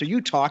present. So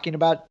you talking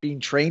about being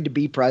trained to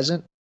be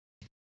present.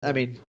 I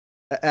mean,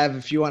 Ev,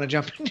 if you want to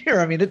jump in here,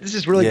 I mean, this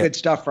is really good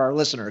stuff for our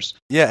listeners.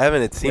 Yeah,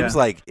 Evan, it seems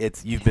like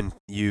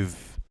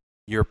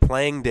your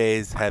playing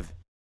days have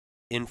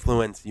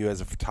influenced you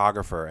as a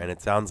photographer, and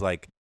it sounds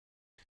like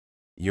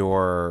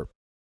your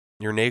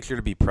nature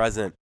to be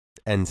present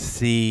and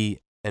see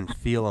and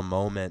feel a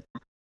moment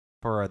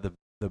for the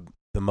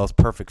most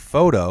perfect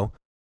photo.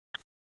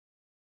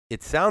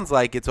 It sounds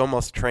like it's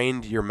almost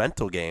trained your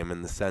mental game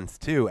in the sense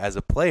too as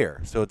a player.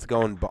 So it's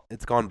gone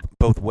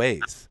both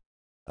ways.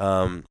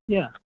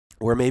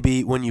 Where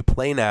maybe when you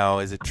play now,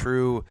 is it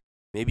true?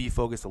 Maybe you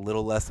focus a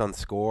little less on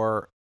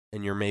score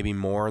and you're maybe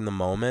more in the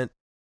moment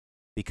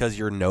because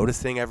you're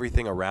noticing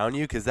everything around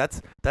you. Because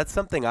that's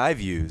something I've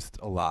used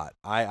a lot.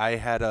 I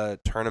had a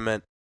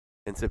tournament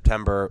in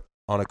September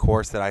on a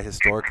course that I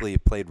historically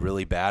played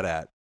really bad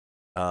at,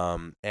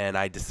 and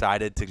I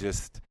decided to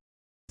just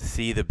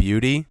see the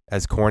beauty,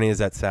 as corny as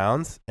that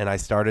sounds, and I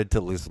started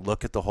to just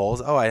look at the holes.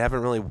 Oh, I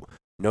haven't really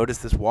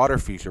noticed this water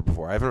feature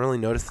before. I haven't really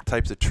noticed the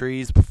types of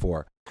trees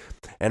before.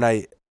 And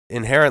I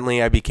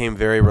became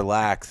very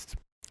relaxed,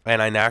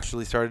 and I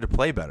naturally started to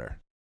play better.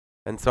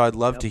 And so I'd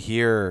love to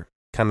hear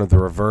kind of the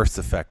reverse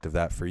effect of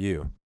that for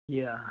you.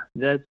 Yeah,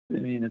 it's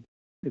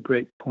a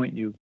great point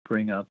you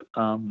bring up.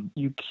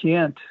 You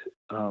can't,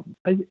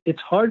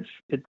 it's hard,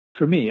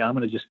 for me, I'm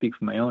going to just speak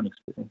from my own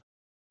experience.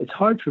 It's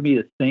hard for me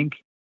to think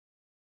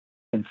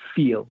and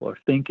feel or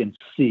think and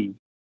see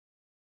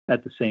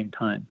at the same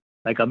time.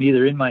 Like I'm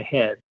either in my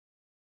head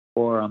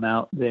or I'm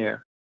out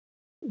there.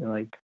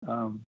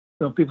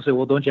 Some people say,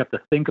 well, don't you have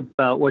to think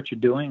about what you're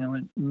doing? I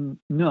went,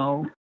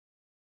 no.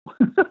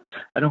 You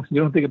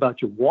don't think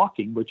about your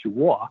walking, but you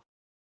walk.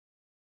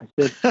 I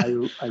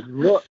said, I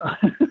look.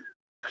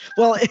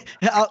 Well,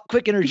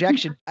 quick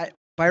interjection.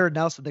 Byron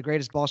Nelson, the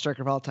greatest ball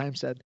striker of all time,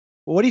 said,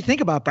 well, what do you think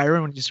about,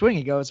 Byron, when you swing?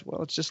 He goes,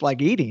 well, it's just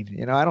like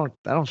eating. I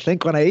don't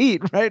think when I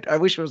eat, right? I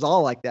wish it was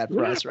all like that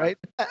for us, right?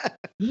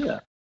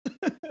 Yeah.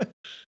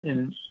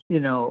 And,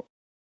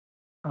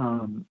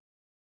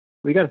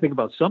 we got to think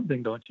about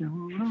something, don't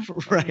you?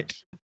 Right.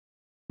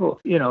 Well,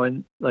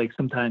 and like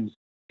sometimes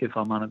if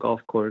I'm on a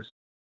golf course,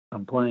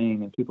 I'm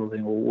playing, and people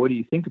think, well, what do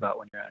you think about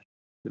when you're at it?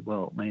 I said,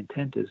 well, my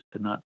intent is to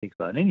not think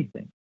about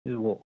anything. Said,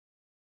 well,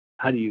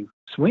 how do you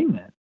swing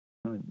then?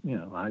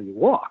 How do you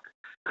walk?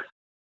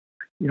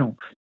 You don't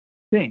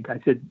think. I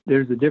said,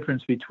 there's a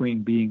difference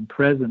between being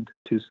present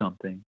to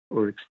something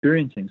or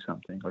experiencing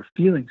something or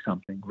feeling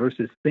something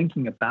versus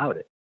thinking about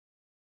it.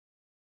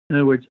 In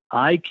other words,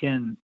 I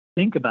can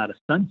think about a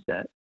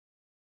sunset,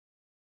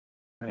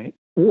 right?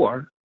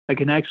 Or I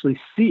can actually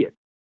see it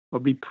or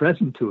be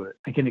present to it.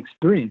 I can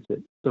experience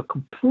it. It's a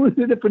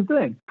completely different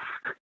thing.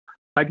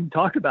 I can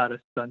talk about a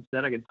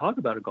sunset. I can talk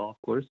about a golf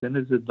course. Then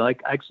is it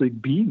like actually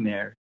being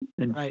there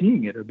and Right.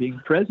 seeing it or being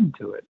present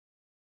to it?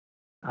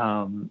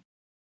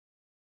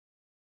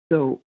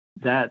 So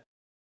that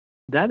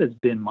has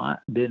been my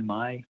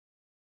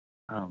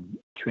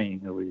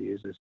training over the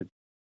years.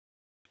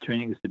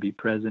 Training is to be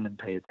present and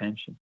pay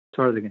attention. As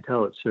far as I can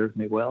tell, it served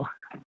me well.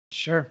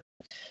 Sure.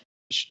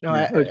 No,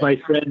 It was my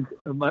friend,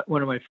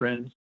 one of my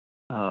friends,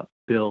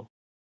 Bill,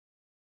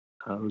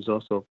 who's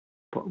also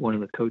one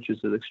of the coaches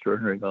of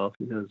Extraordinary Golf.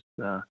 He goes,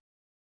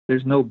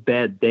 "There's no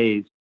bad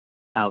days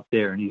out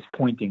there," and he's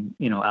pointing,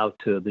 out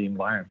to the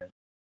environment.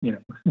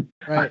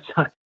 Right.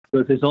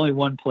 But there's only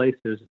one place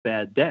there's a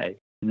bad day,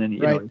 and then he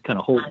kind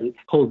of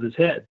holds his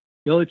head.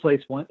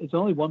 It's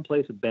only one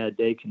place a bad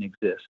day can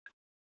exist.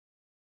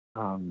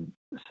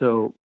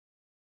 So,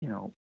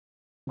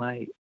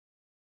 my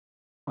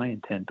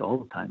intent all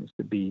the time is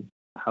to be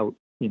out,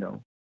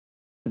 in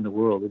the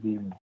world, to be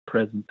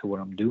present to what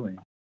I'm doing.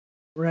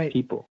 Right.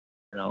 People,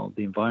 the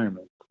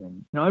environment,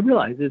 and I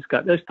realize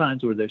there's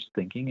times where there's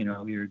thinking.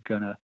 You're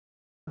gonna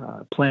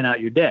plan out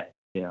your day.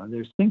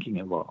 There's thinking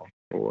involved,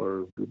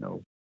 or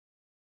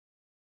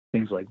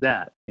things like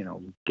that.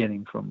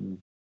 Getting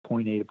from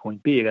point A to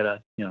point B, I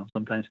gotta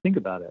sometimes think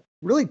about it.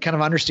 Really kind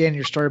of understanding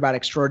your story about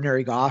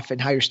Extraordinary Golf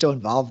and how you're still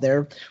involved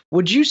there.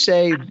 Would you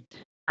say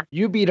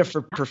you being a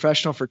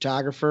professional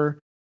photographer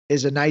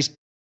is a nice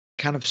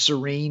kind of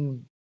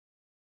serene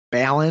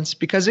balance?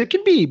 Because it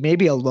can be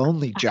maybe a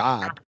lonely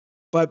job,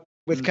 but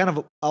with kind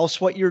of else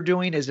what you're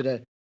doing, does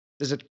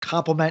it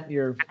complement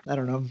your, I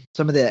don't know,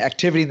 some of the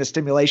activity and the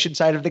stimulation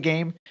side of the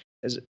game,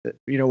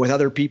 with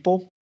other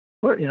people?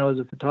 Well, as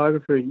a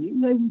photographer,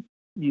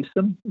 you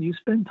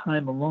spend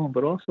time alone,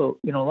 but also,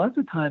 lots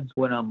of times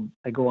when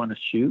I go on a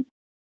shoot,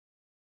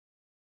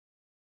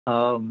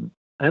 I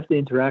have to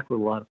interact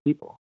with a lot of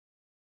people.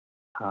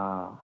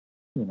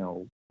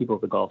 People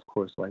at the golf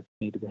course, like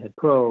maybe the head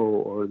pro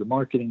or the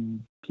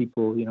marketing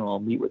people. I'll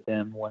meet with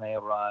them when I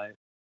arrive.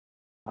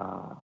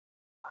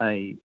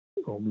 I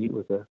will meet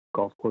with a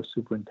golf course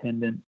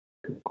superintendent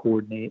to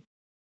coordinate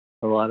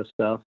a lot of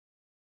stuff.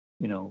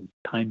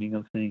 Timing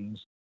of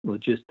things,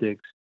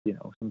 logistics.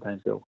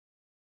 Sometimes they'll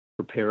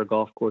prepare a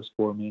golf course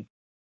for me,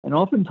 and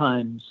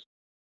oftentimes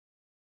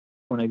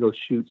when I go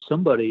shoot,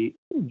 somebody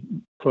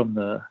from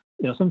the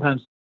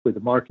sometimes with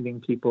the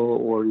marketing people,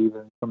 or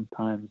even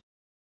sometimes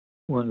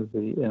one of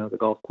the the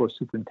golf course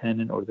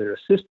superintendent or their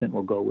assistant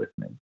will go with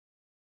me.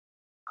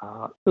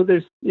 So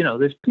there's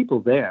people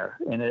there,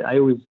 and I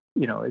always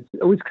it's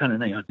always kind of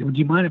nice. Would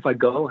you mind if I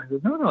go? I go,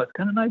 no, it's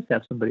kind of nice to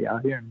have somebody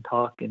out here and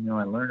talk, and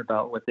I learn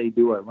about what they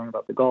do. I learn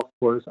about the golf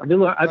course. I've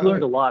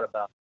learned a lot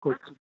about course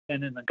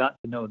superintendent. I got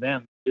to know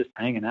them just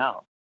hanging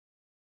out.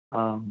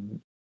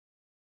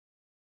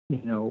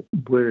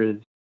 Whereas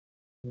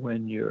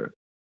when you're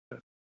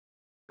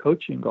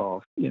coaching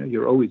golf,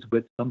 you're always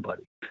with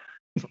somebody,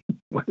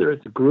 whether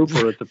it's a group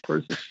or it's a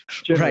person.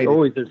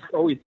 Generally, there's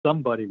always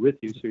somebody with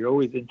you, so you're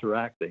always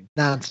interacting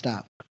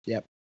nonstop.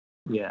 Yep.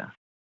 Yeah.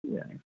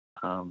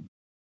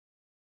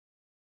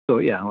 So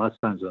lots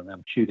of times when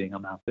I'm shooting,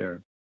 I'm out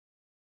there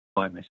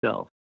by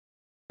myself,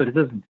 but it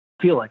doesn't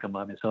feel like I'm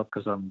by myself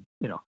because I'm,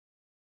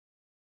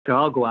 so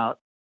I'll go out,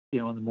 in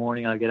the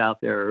morning. I get out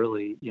there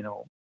early,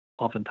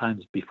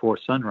 oftentimes before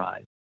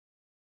sunrise,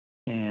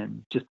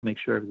 and just to make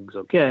sure everything's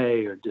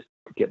okay, or just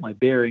to get my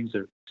bearings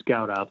or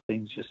scout out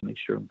things, just to make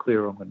sure I'm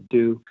clear what I'm going to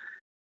do,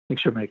 make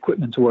sure my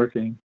equipment's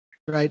working.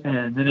 Right.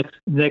 And then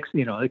next,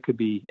 it could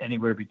be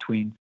anywhere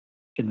between,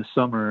 in the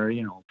summer,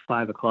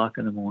 5 o'clock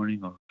in the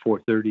morning or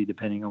 4:30,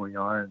 depending on where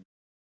you are.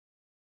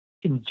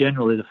 And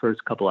generally, the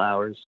first couple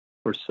hours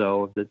or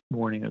so of the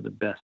morning are the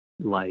best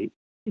light.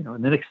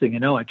 And the next thing you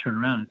know, I turn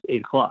around, it's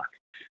 8 o'clock.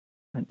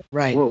 And,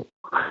 right. Whoa,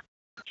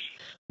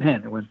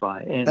 man, it went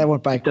by. And that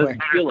went by it quick.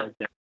 doesn't feel like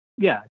that.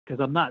 Yeah, because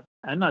I'm not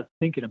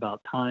thinking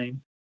about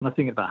time. I'm not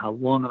thinking about how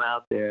long I'm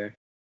out there.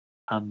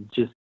 I'm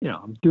just,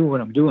 I'm doing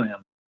what I'm doing.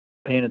 I'm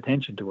paying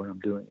attention to what I'm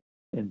doing,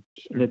 and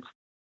it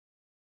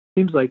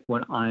seems like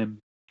when I'm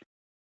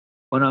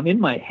in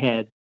my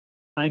head,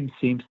 time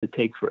seems to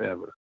take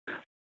forever.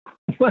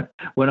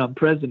 When I'm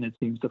present, it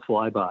seems to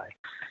fly by.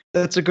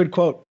 That's a good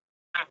quote.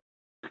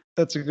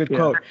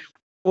 Quote.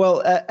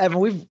 Well,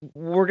 Evan,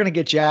 we're going to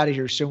get you out of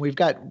here soon. We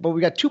got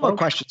 2 more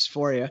questions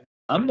for you.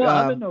 I'm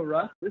in no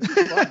rush. This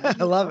is fun.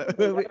 I love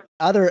it.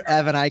 Other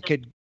Evan, I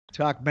could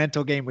talk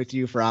mental game with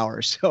you for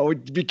hours. So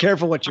be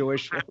careful what you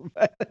wish for.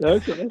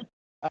 Okay.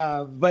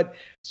 But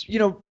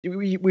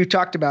we've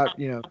talked about,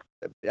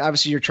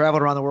 obviously you're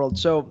traveling around the world.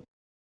 So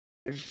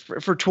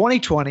for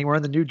 2020, we're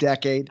in the new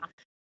decade.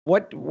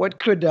 What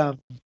could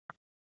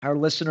our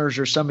listeners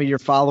or some of your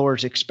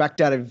followers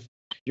expect out of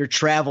your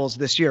travels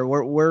this year?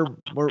 Where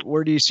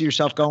do you see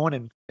yourself going,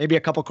 and maybe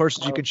a couple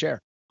courses you can share?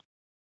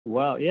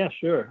 Well, yeah,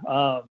 sure.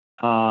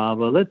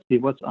 Well, let's see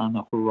what's on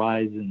the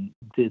horizon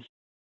this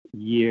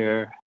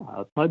year.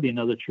 Probably be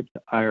another trip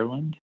to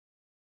Ireland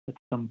at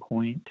some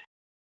point.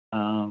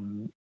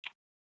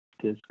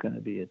 There's going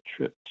to be a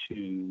trip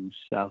to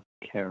South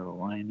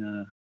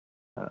Carolina.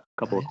 A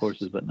couple of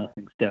courses, but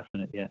nothing's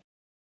definite yet.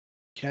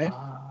 Okay.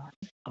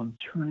 I'm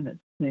trying to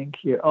think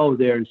here. Oh,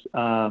 there's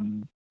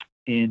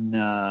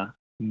in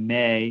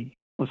May.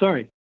 Oh,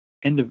 sorry,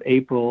 end of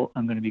April.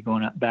 I'm going to be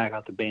going back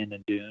out to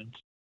Bandon Dunes.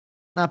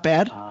 Not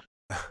bad.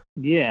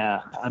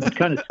 Yeah, I'm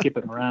kind of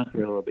skipping around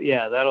here a little bit.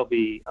 Yeah, I'll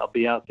be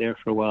out there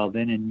for a while.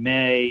 Then in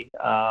May,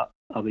 I'll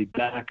be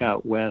back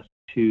out west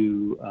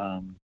to.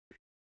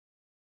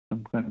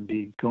 I'm going to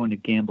be going to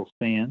Gamble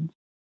Sands,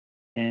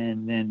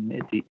 and then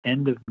at the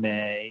end of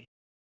May,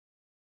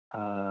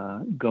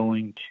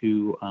 going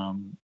to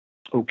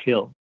Oak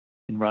Hill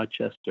in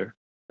Rochester,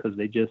 because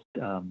they just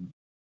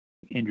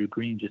Andrew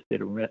Green just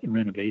did a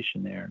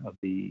renovation there of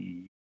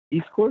the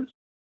East Course.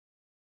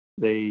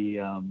 They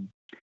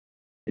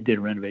did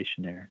a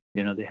renovation there.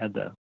 They've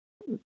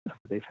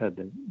had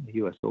the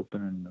U.S.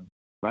 Open and the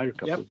Ryder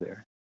Cup was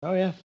there. Oh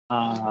yeah.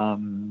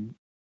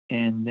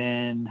 And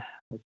then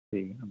let's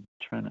see.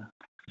 I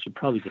should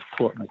probably just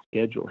pull up my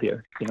schedule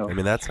here. I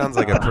mean, that sounds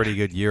like a pretty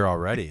good year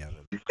already,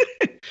 Evan.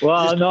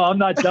 Well, no, I'm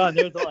not done.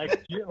 There's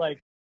like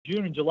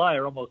June and July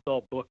are almost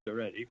all booked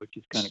already, which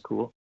is kind of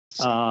cool.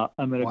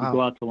 I'm going to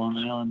go out to Long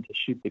Island to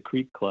shoot the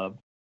Creek Club.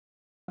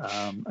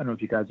 I don't know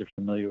if you guys are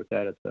familiar with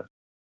that.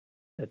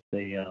 It's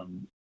a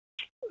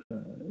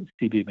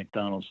C.B.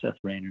 McDonald, Seth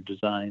Rayner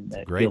design.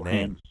 That great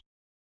name.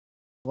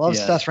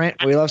 Seth Rayner.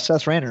 We love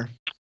Seth Rayner.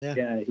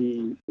 Yeah.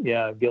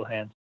 Gil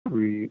Hanse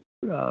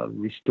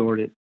restored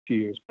it a few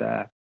years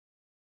back.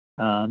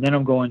 Then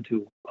I'm going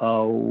to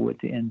at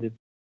the end of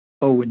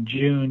in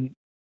June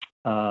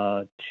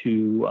to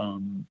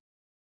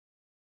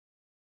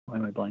why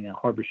am I blanking out?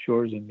 Harbor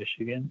Shores in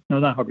Michigan. No,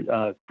 not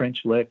Harbor. French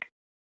Lick,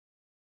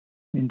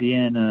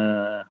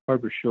 Indiana.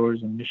 Harbor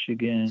Shores in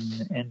Michigan.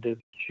 End of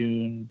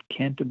June,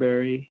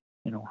 Canterbury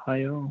in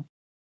Ohio.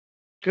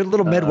 Good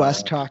little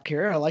Midwest talk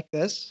here. I like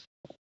this.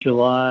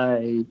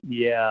 July,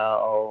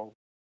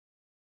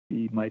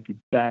 he might be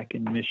back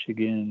in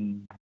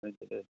Michigan. I'm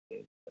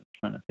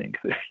trying to think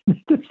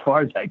as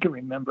far as I can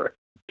remember.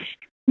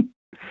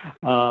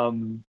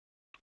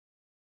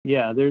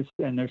 There's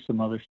some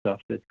other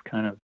stuff that's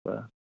kind of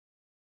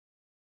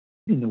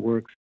in the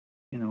works.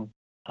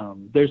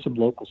 There's some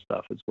local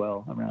stuff as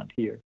well around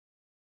here.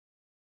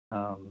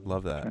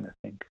 Love that. I'm trying to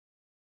think.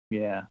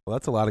 Yeah. Well,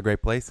 that's a lot of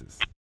great places.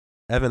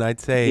 Evan,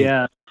 I'd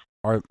say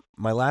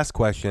my last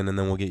question, and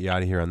then we'll get you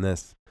out of here on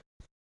this,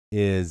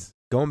 is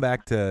going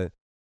back to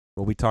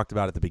what we talked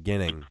about at the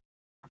beginning.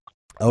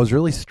 I was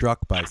really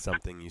struck by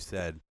something you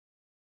said,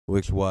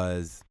 which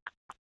was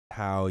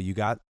how you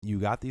got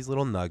these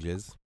little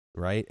nudges,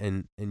 right?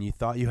 And you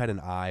thought you had an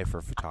eye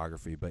for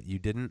photography, but you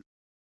didn't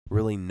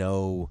really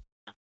know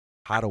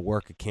how to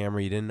work a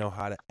camera. You didn't know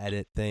how to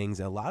edit things.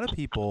 A lot of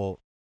people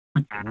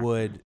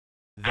would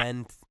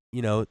then,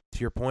 to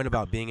your point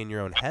about being in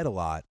your own head a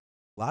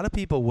lot of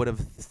people would have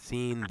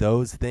seen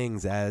those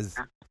things as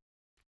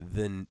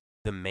the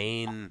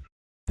main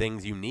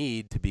things you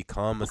need to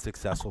become a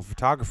successful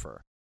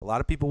photographer. A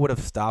lot of people would have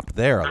stopped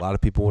there. A lot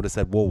of people would have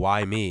said, well,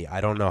 why me?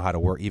 I don't know how to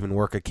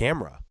work a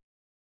camera.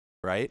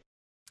 Right?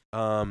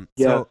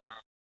 So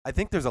I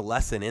think there's a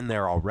lesson in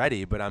there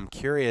already, but I'm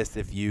curious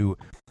if you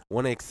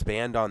want to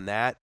expand on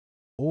that,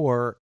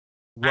 or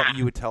what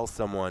you would tell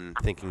someone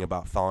thinking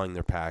about following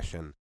their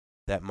passion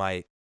that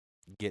might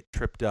get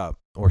tripped up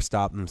or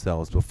stop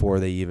themselves before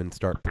they even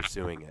start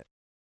pursuing it.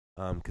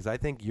 Because I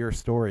think your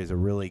story is a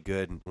really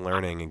good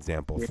learning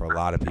example for a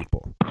lot of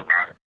people.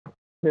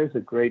 There's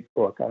a great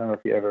book. I don't know if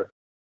you ever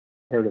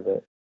heard of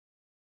it.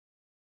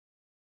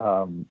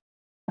 I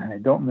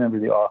don't remember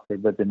the author,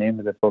 but the name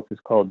of the book is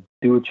called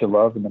Do What You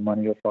Love and the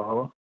Money Will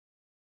Follow.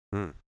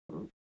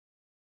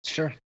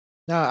 Sure.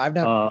 No, I've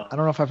not. I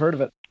don't know if I've heard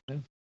of it.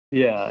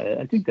 Yeah,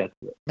 I think that's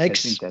it.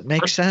 Makes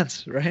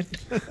sense, right?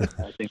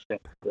 I think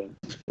that's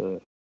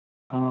the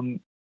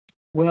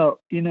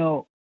well,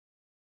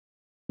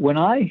 when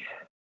I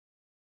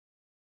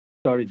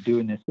started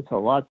doing this, it's a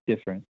lot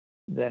different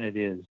than it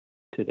is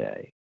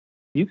today.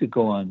 You could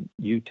go on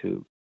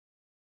YouTube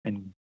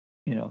and,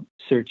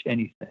 search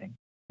anything,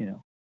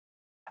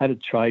 how to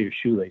tie your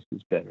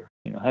shoelaces better,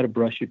 how to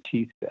brush your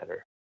teeth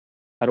better,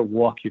 how to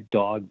walk your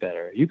dog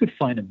better. You could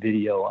find a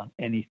video on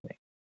anything.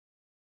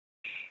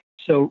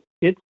 So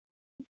today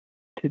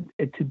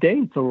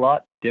it's a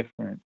lot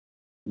different.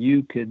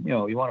 You could,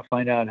 you want to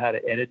find out how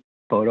to edit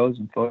photos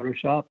in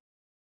Photoshop.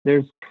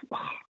 There's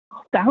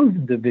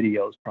thousands of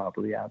videos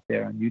probably out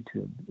there on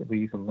YouTube where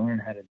you can learn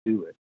how to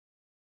do it.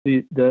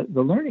 The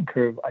learning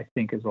curve, I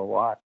think, is a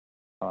lot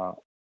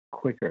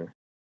quicker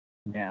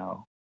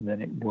now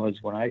than it was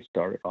when I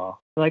started off.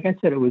 Like I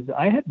said,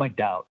 I had my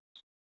doubts,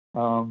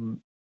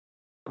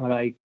 but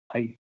I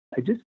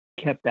just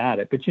kept at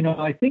it. But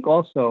I think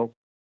also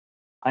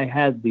I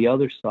had the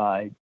other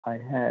side. I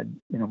had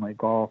my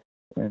golf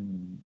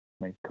and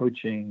my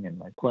coaching and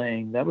my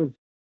playing.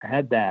 I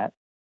had that.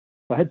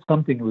 So I had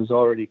something that was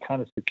already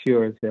kind of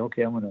secure and say,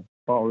 okay, I'm going to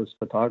follow this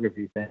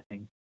photography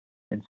thing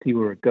and see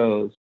where it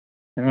goes.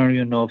 And I don't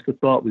even know if the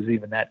thought was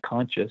even that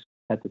conscious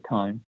at the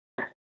time.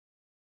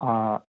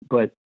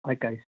 But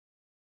like I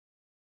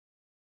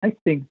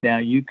think now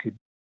you could,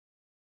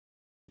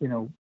 I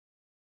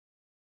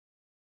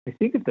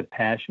think if the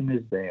passion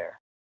is there,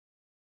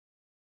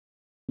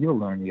 you'll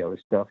learn the other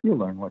stuff. You'll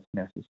learn what's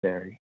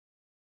necessary.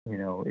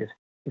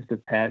 If the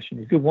passion,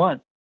 if you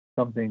want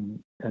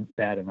something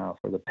bad enough,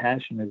 or the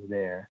passion is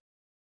there,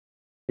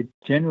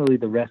 generally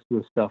the rest of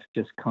the stuff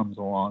just comes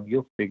along.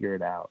 You'll figure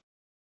it out.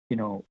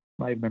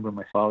 I remember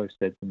my father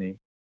said to me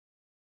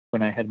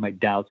when I had my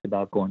doubts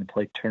about going to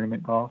play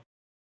tournament golf.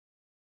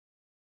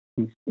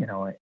 I'm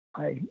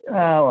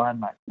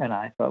not, and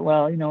I thought,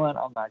 well, you know what,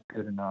 I'm not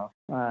good enough.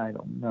 I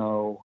don't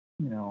know,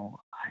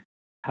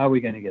 how are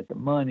we going to get the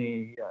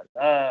money?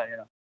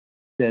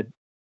 Said,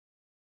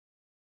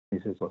 he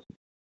says, listen,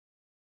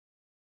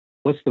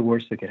 what's the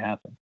worst that could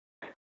happen?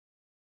 I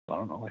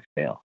don't know, I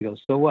fail. He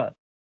goes, so what?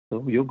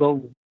 So you'll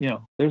go,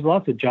 there's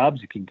lots of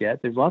jobs you can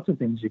get. There's lots of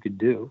things you can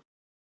do.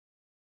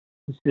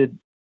 He said,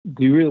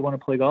 do you really want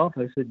to play golf?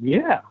 I said,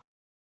 yeah.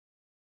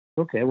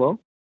 Okay, well,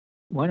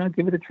 why not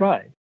give it a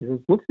try? He says,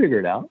 we'll figure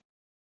it out.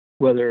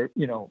 Whether,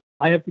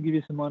 I have to give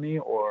you some money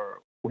or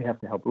we have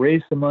to help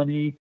raise some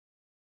money,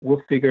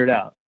 we'll figure it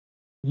out.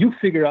 You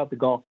figure out the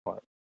golf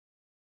part.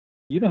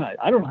 I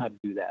don't know how to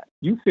do that.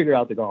 You figure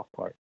out the golf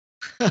part.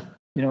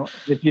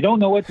 If you don't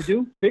know what to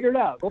do, figure it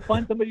out. Go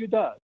find somebody who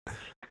does.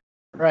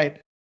 Right.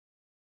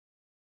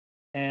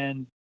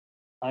 And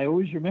I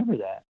always remember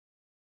that.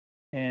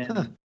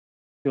 And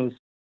he goes,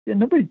 yeah,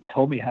 nobody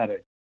told me how to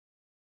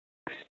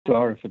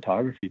start a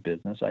photography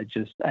business. I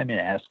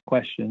asked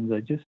questions.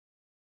 I just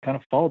kind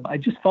of followed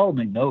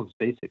my nose,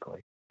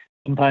 basically.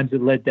 Sometimes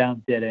it led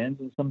down dead ends,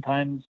 and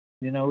sometimes,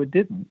 it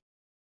didn't.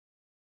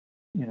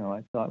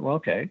 I thought, well,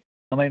 okay,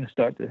 how am I going to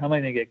start this? How am I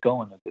going to get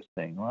going with this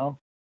thing? Well,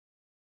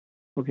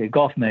 okay,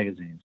 golf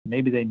magazines.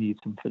 Maybe they need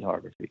some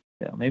photography.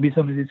 Yeah, maybe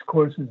some of these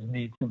courses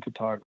need some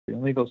photography.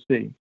 Let me go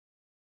see.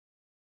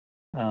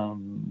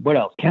 What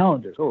else?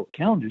 Calendars. Oh,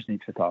 calendars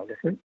need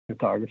photography.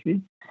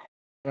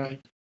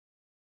 Right.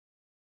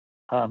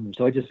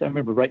 So I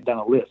remember writing down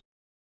a list.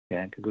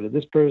 Okay, I could go to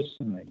this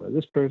person, I go to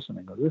this person,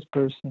 I go to this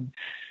person.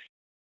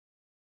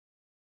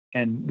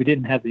 And we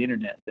didn't have the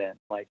internet then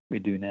like we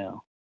do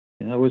now.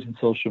 There wasn't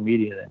social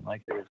media then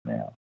like there is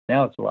now.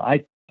 Now it's a lot.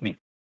 I think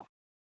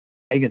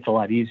it's a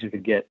lot easier to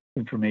get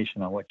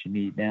information on what you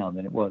need now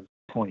than it was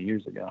 20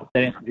 years ago.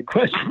 That answers your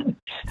question.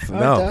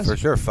 No, for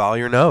sure. Follow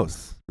your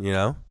nose,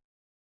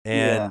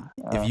 And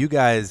if you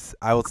guys,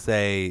 I will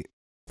say,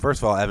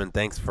 first of all, Evan,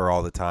 thanks for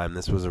all the time.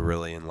 This was a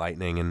really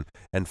enlightening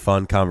and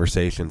fun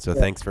conversation. So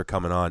thanks for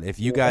coming on. If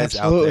you guys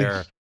out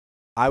there,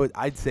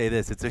 I'd say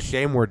this. It's a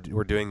shame we're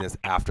doing this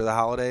after the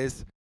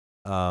holidays,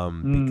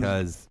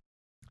 because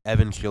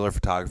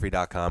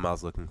EvanSchillerPhotography.com, I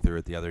was looking through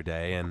it the other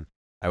day, and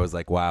I was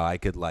like, wow, I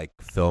could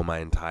fill my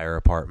entire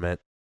apartment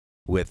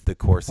with the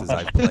courses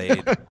I've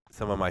played,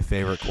 some of my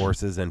favorite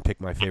courses, and pick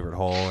my favorite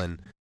hole. And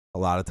a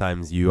lot of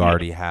times you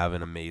already have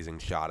an amazing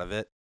shot of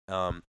it.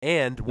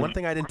 And one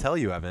thing I didn't tell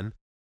you, Evan,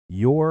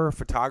 your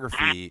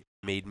photography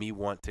made me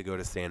want to go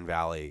to Sand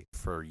Valley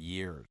for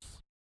years.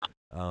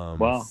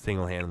 Wow.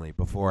 Single-handedly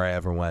before I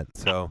ever went.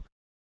 So,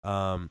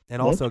 and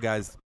also,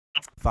 guys,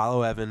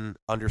 follow Evan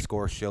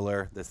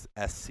 _Schiller, this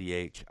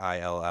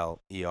SCHILLER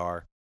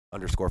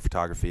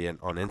 _photography, and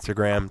on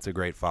Instagram. It's a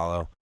great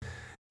follow.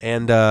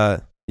 And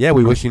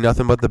we wish you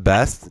nothing but the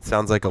best. It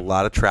sounds like a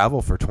lot of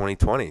travel for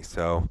 2020.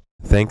 So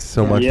thanks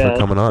so much for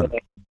coming on.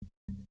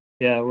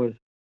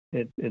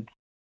 It's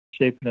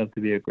shaping up to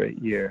be a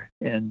great year.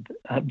 And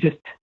I just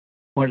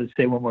wanted to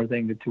say one more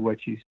thing to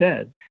what you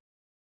said.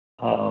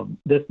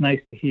 That's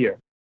nice to hear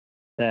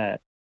that,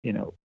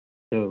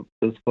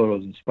 those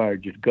photos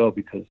inspired you to go,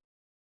 because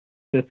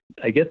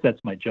I guess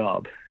that's my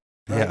job.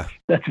 Yeah.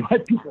 That's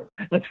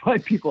why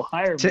people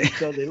hire me.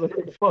 So they look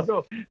at the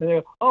photo and they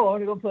go, "Oh, I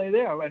want to go play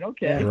there." I went,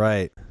 "Okay."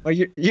 Right. Well,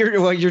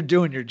 you're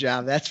doing your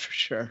job. That's for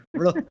sure.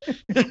 Really.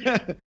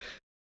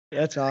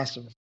 That's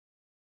awesome.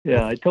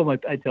 Yeah, I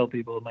tell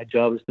people my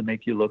job is to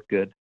make you look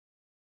good.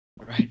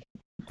 Right.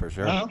 For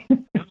sure.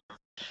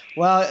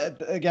 Well,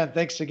 again,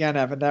 thanks again,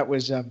 Evan. That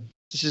was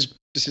this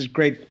is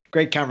great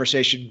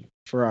conversation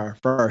for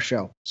our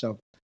show. So,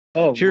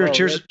 cheers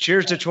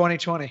to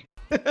 2020.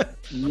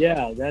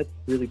 Yeah, that's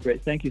really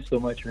great. Thank you so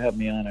much for having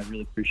me on. I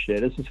really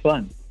appreciate it. This is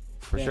fun.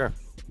 For sure.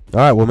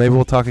 All right. Well, maybe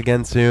we'll talk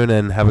again soon,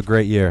 and have a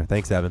great year.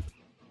 Thanks, Evan.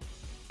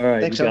 All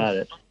right. Thanks, you got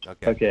it.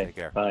 Okay. Okay. Take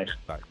care. Bye.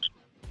 Bye.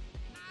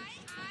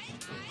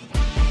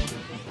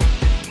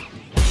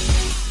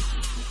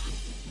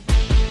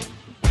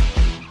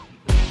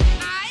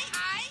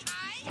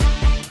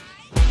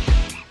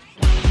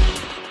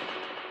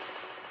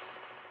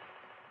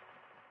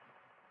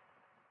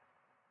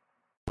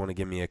 want to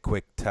give me a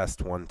quick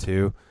test 1,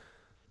 2?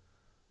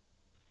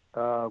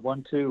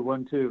 1, 2,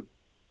 1, 2.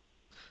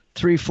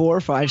 3,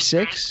 4, 5,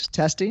 6.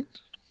 Testing.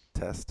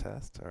 Test.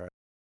 All right.